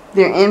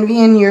 They're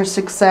envying your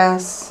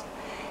success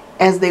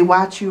as they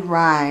watch you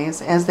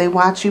rise, as they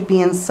watch you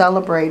being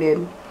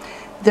celebrated.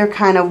 They're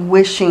kind of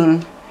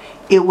wishing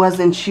it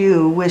wasn't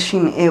you,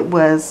 wishing it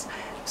was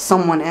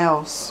someone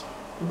else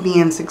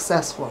being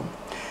successful.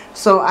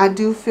 So I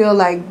do feel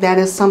like that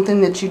is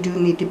something that you do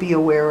need to be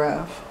aware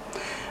of.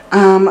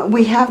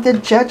 We have the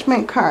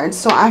Judgment card.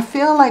 So I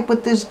feel like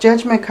with this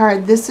Judgment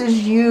card, this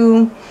is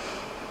you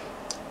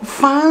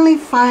finally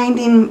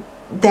finding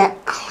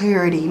that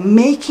clarity,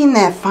 making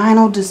that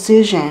final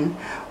decision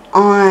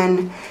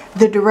on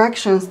the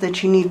directions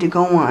that you need to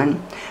go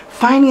on.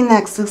 Finding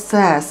that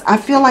success. I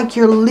feel like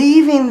you're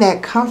leaving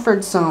that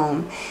comfort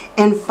zone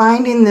and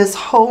finding this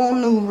whole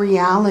new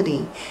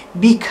reality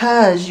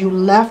because you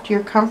left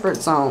your comfort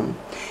zone.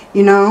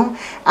 You know,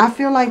 I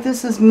feel like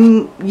this is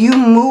you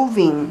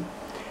moving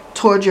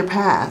towards your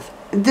path.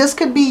 This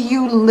could be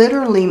you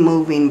literally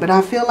moving, but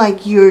I feel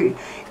like you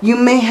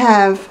may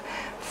have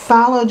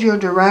followed your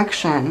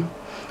direction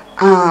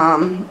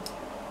by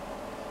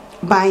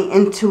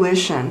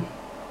intuition.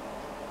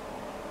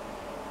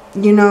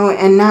 You know,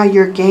 and now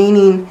you're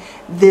gaining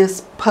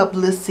this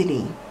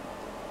publicity,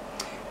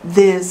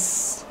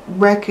 this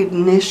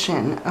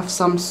recognition of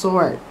some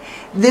sort.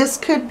 This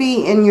could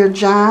be in your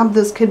job,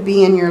 this could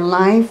be in your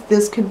life,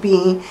 this could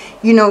be,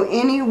 you know,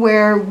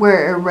 anywhere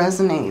where it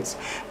resonates.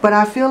 But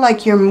I feel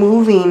like you're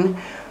moving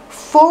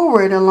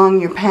forward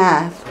along your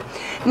path.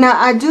 Now,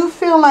 I do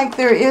feel like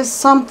there is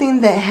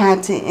something that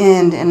had to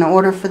end in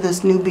order for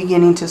this new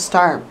beginning to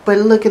start. But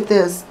look at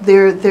this.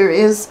 There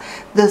is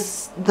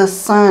the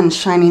sun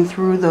shining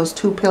through those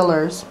 2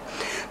 pillars.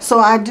 So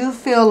I do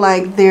feel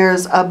like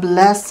there's a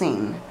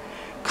blessing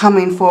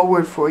coming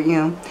forward for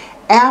you.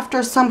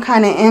 After some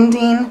kind of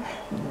ending,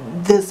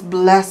 this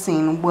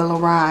blessing will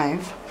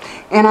arrive.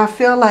 And I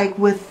feel like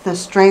with the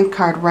Strength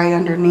card right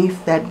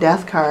underneath that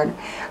Death card,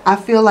 I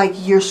feel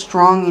like you're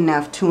strong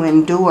enough to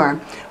endure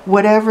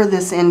whatever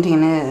this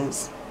ending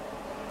is.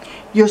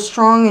 You're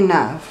strong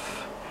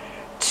enough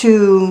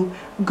to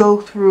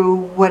go through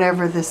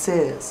whatever this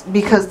is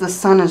because the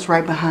sun is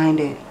right behind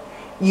it.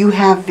 You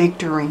have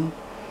victory.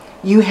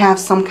 You have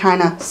some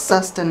kind of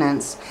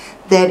sustenance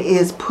that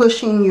is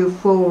pushing you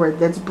forward,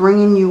 that's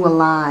bringing you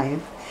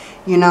alive,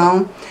 you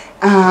know.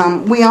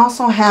 We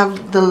also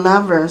have the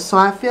Lovers. So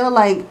I feel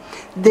like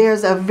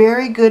there's a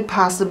very good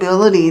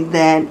possibility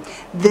that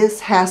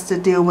this has to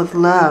deal with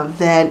love,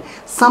 that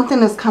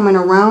something is coming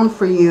around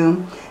for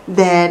you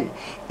that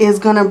is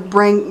going to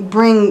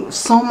bring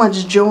so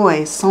much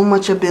joy, so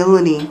much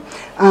ability.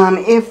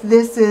 If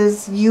this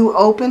is you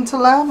open to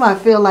love, I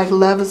feel like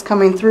love is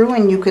coming through,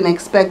 and you can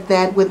expect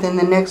that within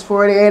the next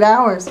 48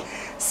 hours.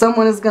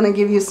 Someone is going to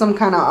give you some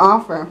kind of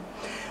offer.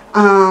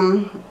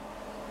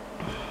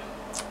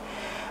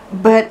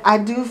 But I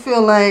do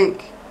feel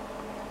like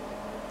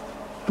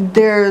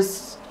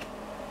there's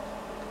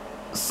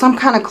some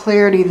kind of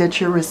clarity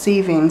that you're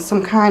receiving,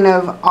 some kind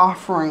of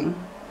offering.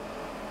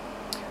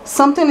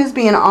 Something is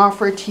being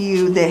offered to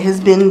you that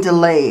has been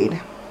delayed.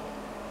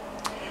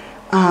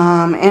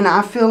 And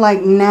I feel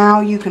like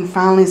now you can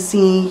finally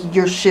see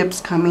your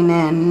ships coming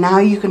in. Now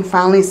you can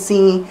finally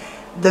see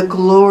the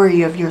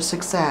glory of your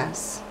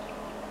success.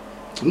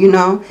 You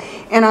know?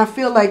 And I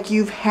feel like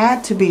you've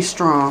had to be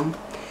strong.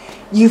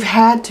 You've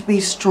had to be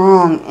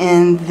strong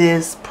in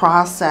this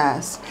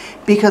process,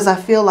 because I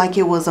feel like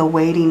it was a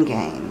waiting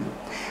game.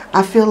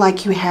 I feel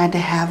like you had to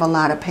have a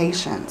lot of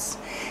patience.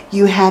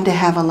 You had to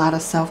have a lot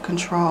of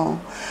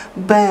self-control.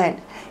 But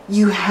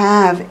you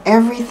have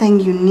everything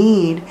you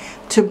need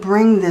to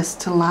bring this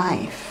to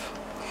life.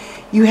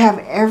 You have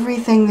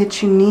everything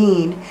that you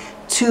need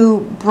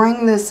to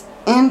bring this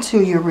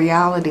into your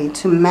reality,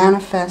 to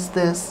manifest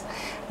this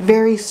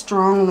very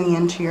strongly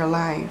into your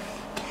life.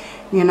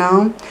 You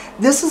know,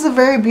 this is a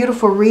very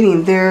beautiful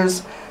reading.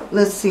 There's,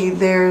 let's see,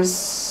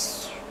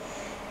 there's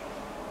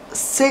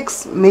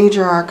 6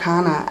 major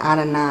arcana out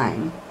of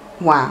 9.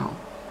 Wow.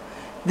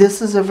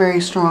 This is a very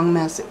strong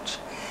message.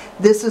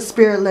 This is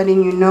Spirit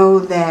letting you know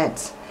that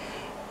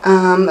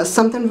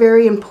something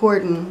very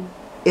important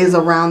is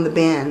around the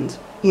bend.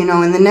 You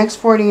know, in the next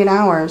 48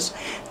 hours,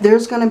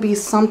 there's going to be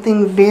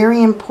something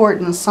very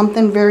important,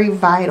 something very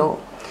vital,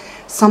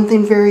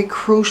 something very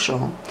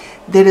crucial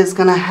that is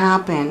going to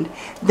happen,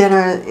 that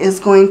is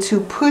going to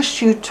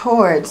push you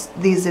towards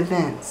these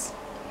events.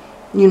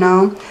 You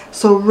know,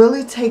 so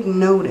really take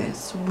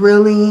notice,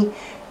 really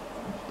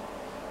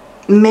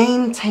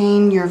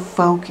maintain your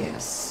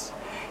focus.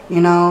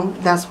 You know,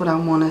 that's what I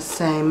want to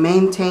say.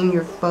 Maintain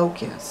your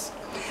focus.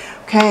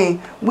 Okay,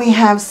 we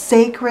have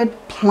sacred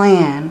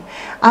plan.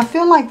 I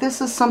feel like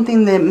this is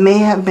something that may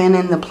have been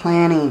in the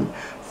planning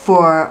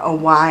for a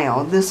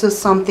while. This is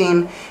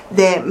something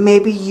that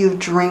maybe you've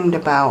dreamed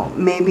about.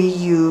 Maybe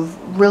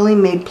you've really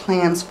made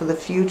plans for the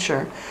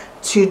future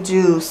to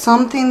do.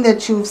 Something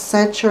that you've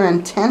set your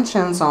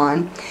intentions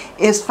on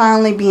is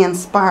finally being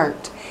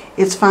sparked.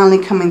 It's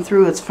finally coming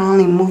through. It's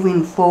finally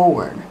moving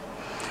forward.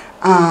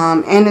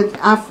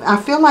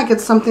 I feel like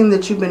it's something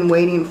that you've been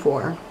waiting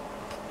for.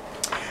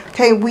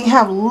 Okay, we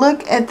have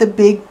look at the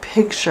big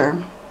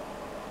picture.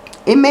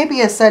 It may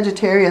be a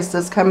Sagittarius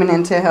that's coming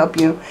in to help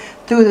you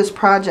through this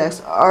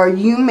project, or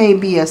you may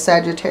be a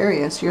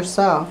Sagittarius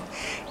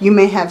yourself. You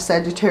may have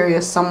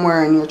Sagittarius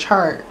somewhere in your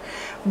chart.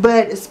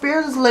 But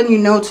Spirit is letting you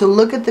know to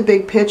look at the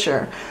big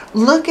picture.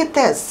 Look at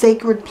that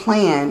sacred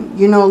plan.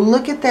 You know,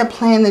 look at that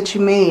plan that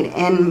you made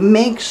and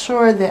make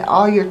sure that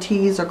all your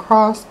T's are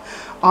crossed,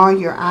 all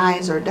your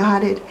I's are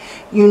dotted.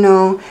 You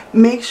know,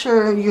 make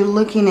sure you're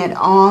looking at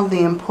all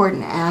the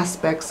important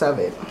aspects of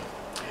it.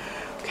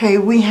 Okay,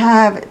 we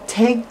have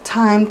take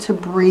time to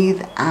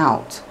breathe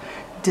out.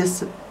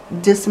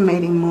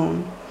 Decimating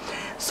moon.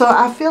 So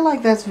I feel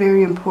like that's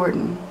very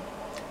important.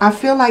 I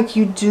feel like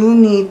you do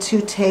need to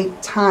take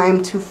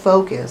time to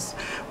focus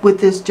with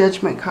this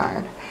Judgment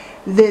card.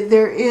 That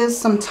there is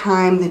some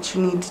time that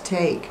you need to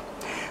take.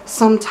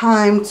 Some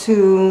time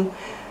to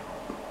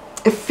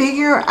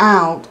figure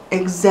out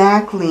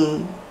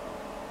exactly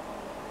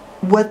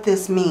what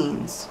this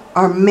means,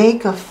 or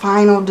make a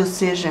final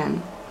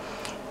decision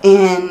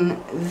in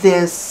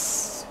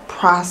this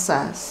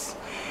process.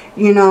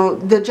 You know,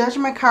 the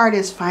Judgment card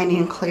is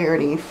finding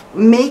clarity,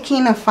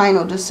 making a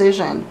final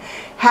decision,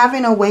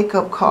 having a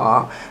wake-up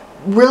call,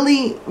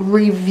 really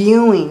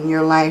reviewing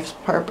your life's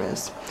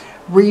purpose,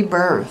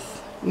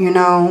 rebirth, you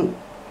know,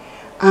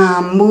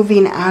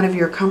 moving out of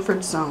your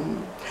comfort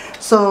zone.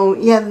 So,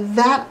 yeah,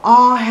 that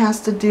all has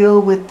to deal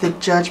with the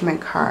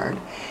Judgment card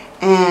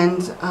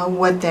and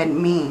what that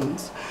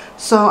means.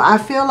 So I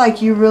feel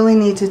like you really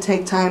need to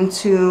take time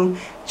to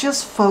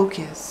just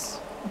focus,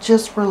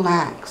 just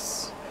relax.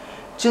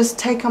 Just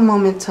take a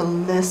moment to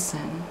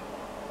listen,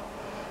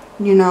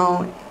 you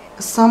know,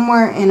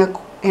 somewhere in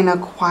a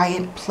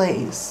quiet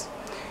place.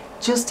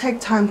 Just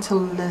take time to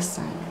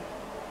listen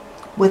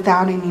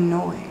without any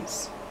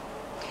noise.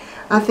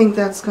 I think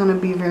that's going to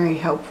be very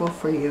helpful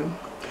for you.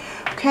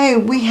 Okay,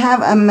 we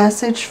have a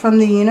message from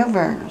the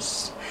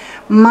universe.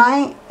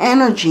 My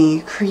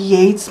energy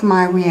creates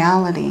my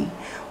reality.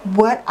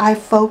 What I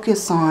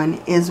focus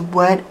on is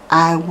what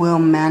I will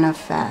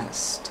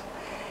manifest.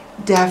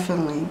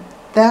 Definitely.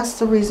 That's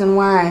the reason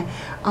why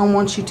I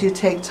want you to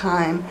take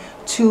time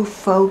to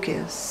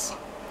focus.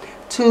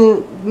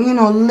 To, you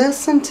know,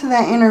 listen to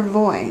that inner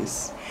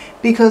voice.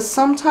 Because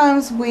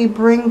sometimes we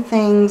bring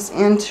things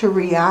into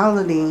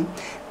reality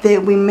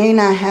that we may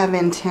not have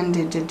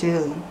intended to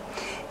do.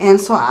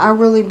 And so I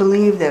really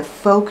believe that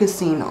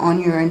focusing on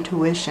your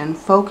intuition,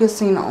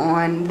 focusing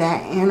on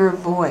that inner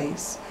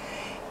voice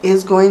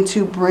is going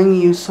to bring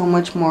you so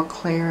much more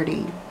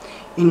clarity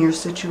in your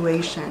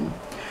situation.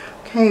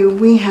 Okay,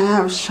 we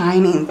have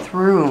shining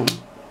through.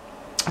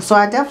 So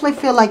I definitely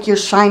feel like you're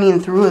shining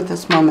through at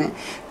this moment.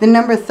 The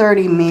number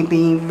 30 may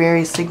be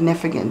very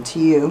significant to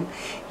you.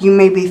 You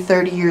may be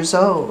 30 years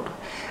old.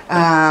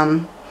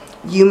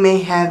 You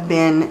may have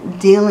been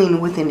dealing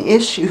with an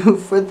issue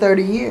for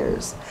 30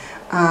 years.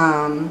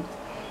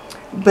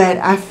 But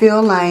I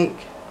feel like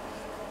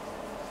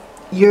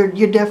you're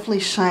definitely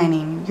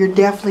shining. You're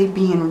definitely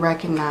being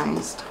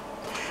recognized.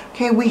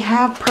 Okay, we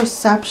have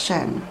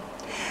perception.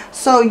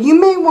 So you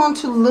may want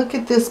to look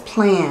at this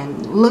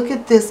plan, look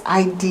at this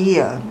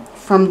idea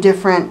from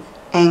different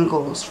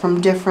angles, from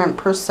different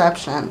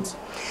perceptions.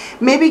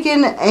 Maybe get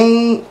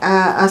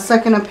a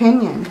second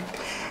opinion.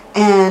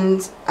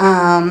 And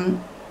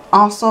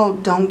also,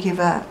 don't give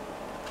up.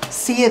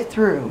 See it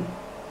through.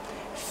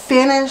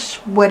 Finish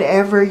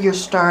whatever you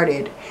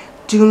started.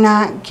 Do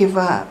not give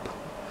up.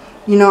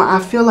 You know, I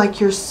feel like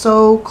you're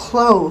so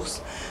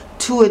close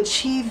to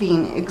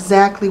achieving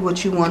exactly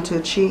what you want to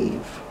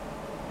achieve.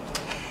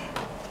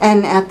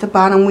 And at the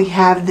bottom we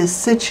have this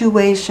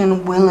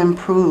situation will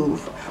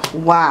improve.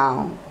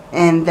 Wow.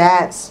 And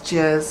that's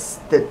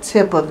just the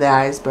tip of the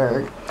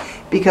iceberg.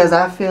 Because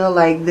I feel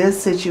like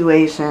this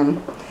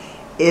situation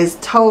is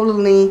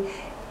totally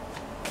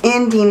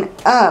ending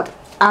up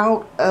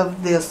out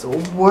of this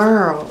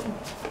world.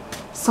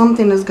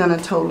 Something is going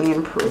to totally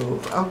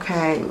improve.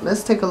 Okay,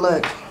 let's take a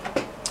look.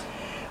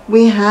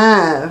 We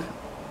have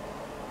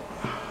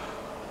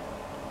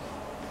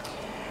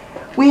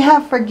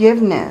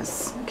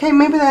forgiveness. Okay,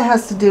 maybe that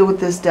has to do with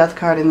this death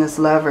card and this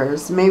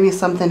lovers. Maybe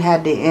something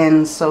had to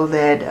end so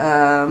that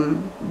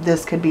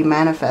this could be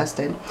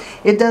manifested.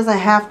 It doesn't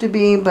have to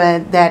be,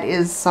 but that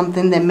is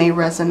something that may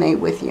resonate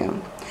with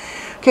you.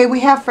 Okay,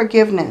 we have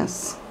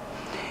forgiveness.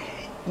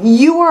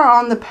 You are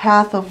on the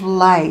path of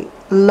light,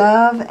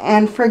 love,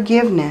 and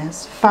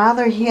forgiveness.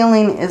 Father,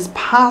 healing is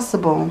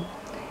possible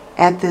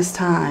at this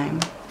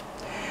time.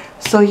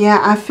 So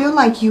yeah, I feel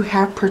like you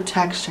have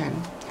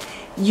protection.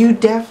 You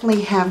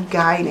definitely have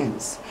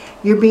guidance.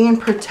 You're being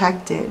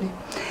protected.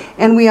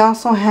 And we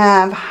also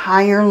have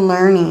higher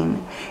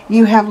learning.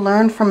 You have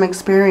learned from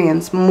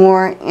experience.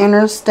 More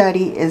inner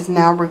study is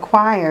now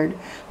required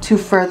to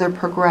further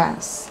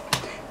progress.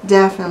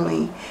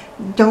 Definitely.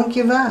 Don't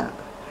give up.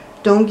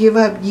 Don't give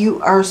up. You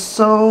are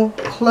so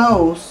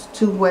close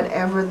to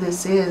whatever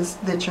this is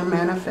that you're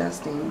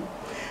manifesting.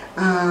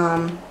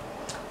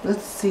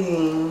 Let's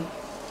see.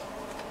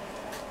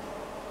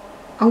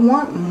 I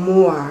want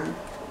more.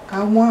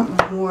 I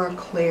want more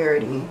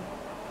clarity.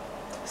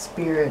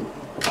 Spirit,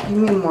 give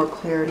me more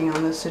clarity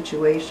on this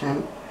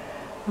situation.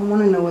 I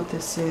want to know what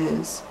this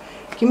is.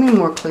 Give me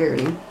more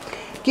clarity.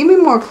 Give me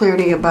more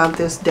clarity about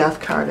this death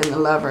card and the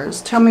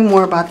lovers. Tell me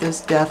more about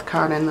this death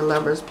card and the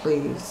lovers,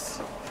 please.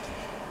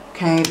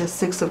 Okay, the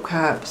Six of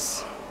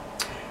Cups.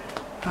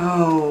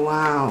 Oh,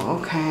 wow.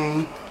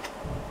 Okay.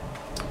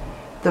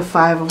 The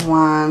Five of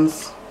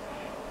Wands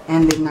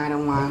and the Knight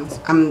of Wands.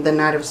 The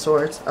Knight of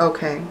Swords.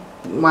 Okay.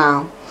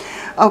 Wow.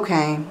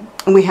 Okay.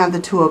 We have the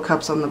Two of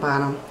Cups on the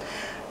bottom.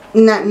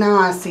 Now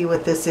I see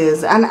what this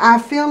is. And I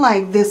feel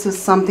like this is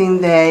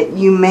something that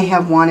you may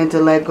have wanted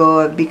to let go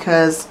of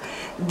because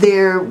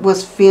there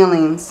was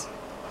feelings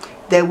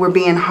that were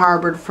being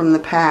harbored from the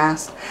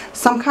past.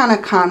 Some kind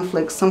of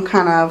conflict, some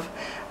kind of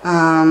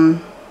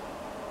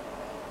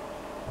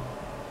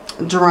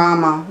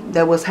drama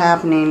that was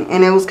happening.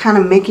 And it was kind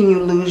of making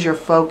you lose your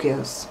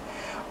focus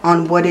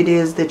on what it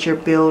is that you're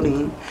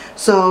building.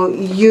 So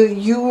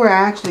you were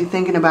actually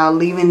thinking about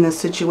leaving this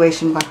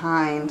situation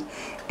behind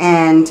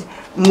and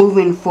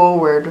moving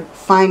forward,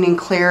 finding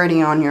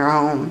clarity on your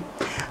own.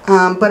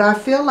 But I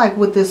feel like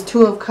with this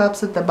Two of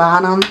Cups at the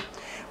bottom,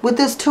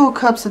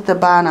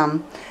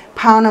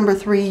 pile number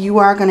 3, you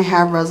are going to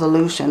have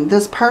resolution.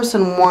 This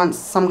person wants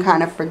some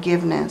kind of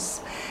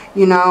forgiveness.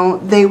 You know,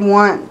 they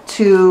want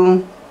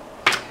to,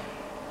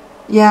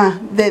 yeah,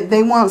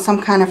 they want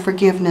some kind of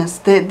forgiveness.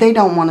 They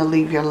don't want to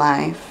leave your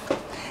life.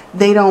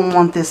 They don't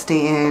want this to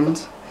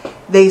end.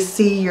 They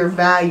see your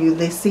value.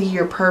 They see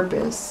your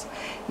purpose.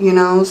 You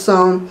know,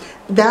 so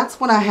that's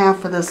what I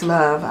have for this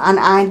love. And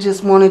I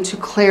just wanted to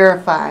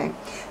clarify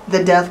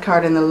the death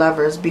card and the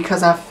lovers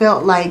because I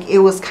felt like it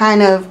was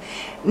kind of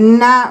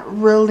not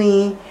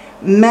really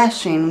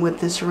meshing with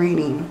this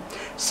reading.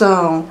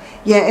 So,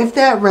 yeah, if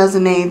that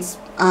resonates,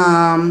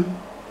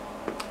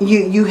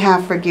 you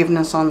have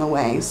forgiveness on the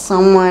way.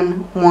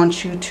 Someone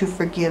wants you to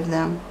forgive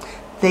them.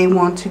 They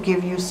want to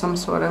give you some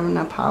sort of an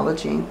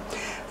apology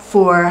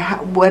for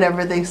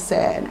whatever they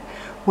said,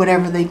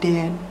 whatever they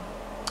did.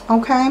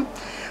 Okay.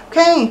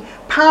 Okay.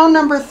 Pile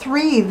number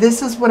 3.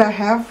 This is what I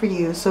have for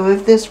you. So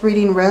if this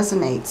reading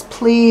resonates,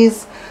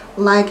 please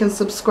like and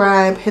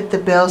subscribe. Hit the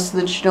bell so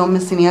that you don't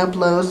miss any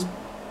uploads.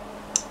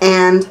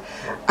 And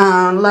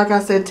like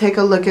I said, take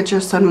a look at your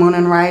sun, moon,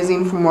 and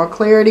rising for more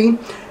clarity.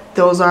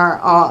 Those are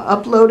all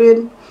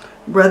uploaded,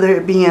 whether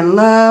it be in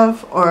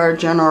love or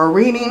general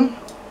reading.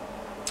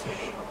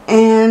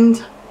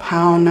 And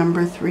pile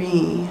number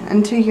 3.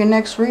 Until your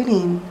next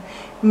reading,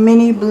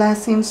 many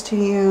blessings to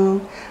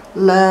you.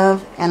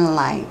 Love and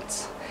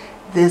light.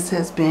 This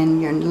has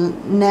been your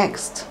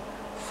next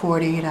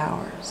 48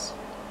 hours.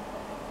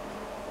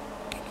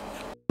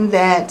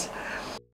 That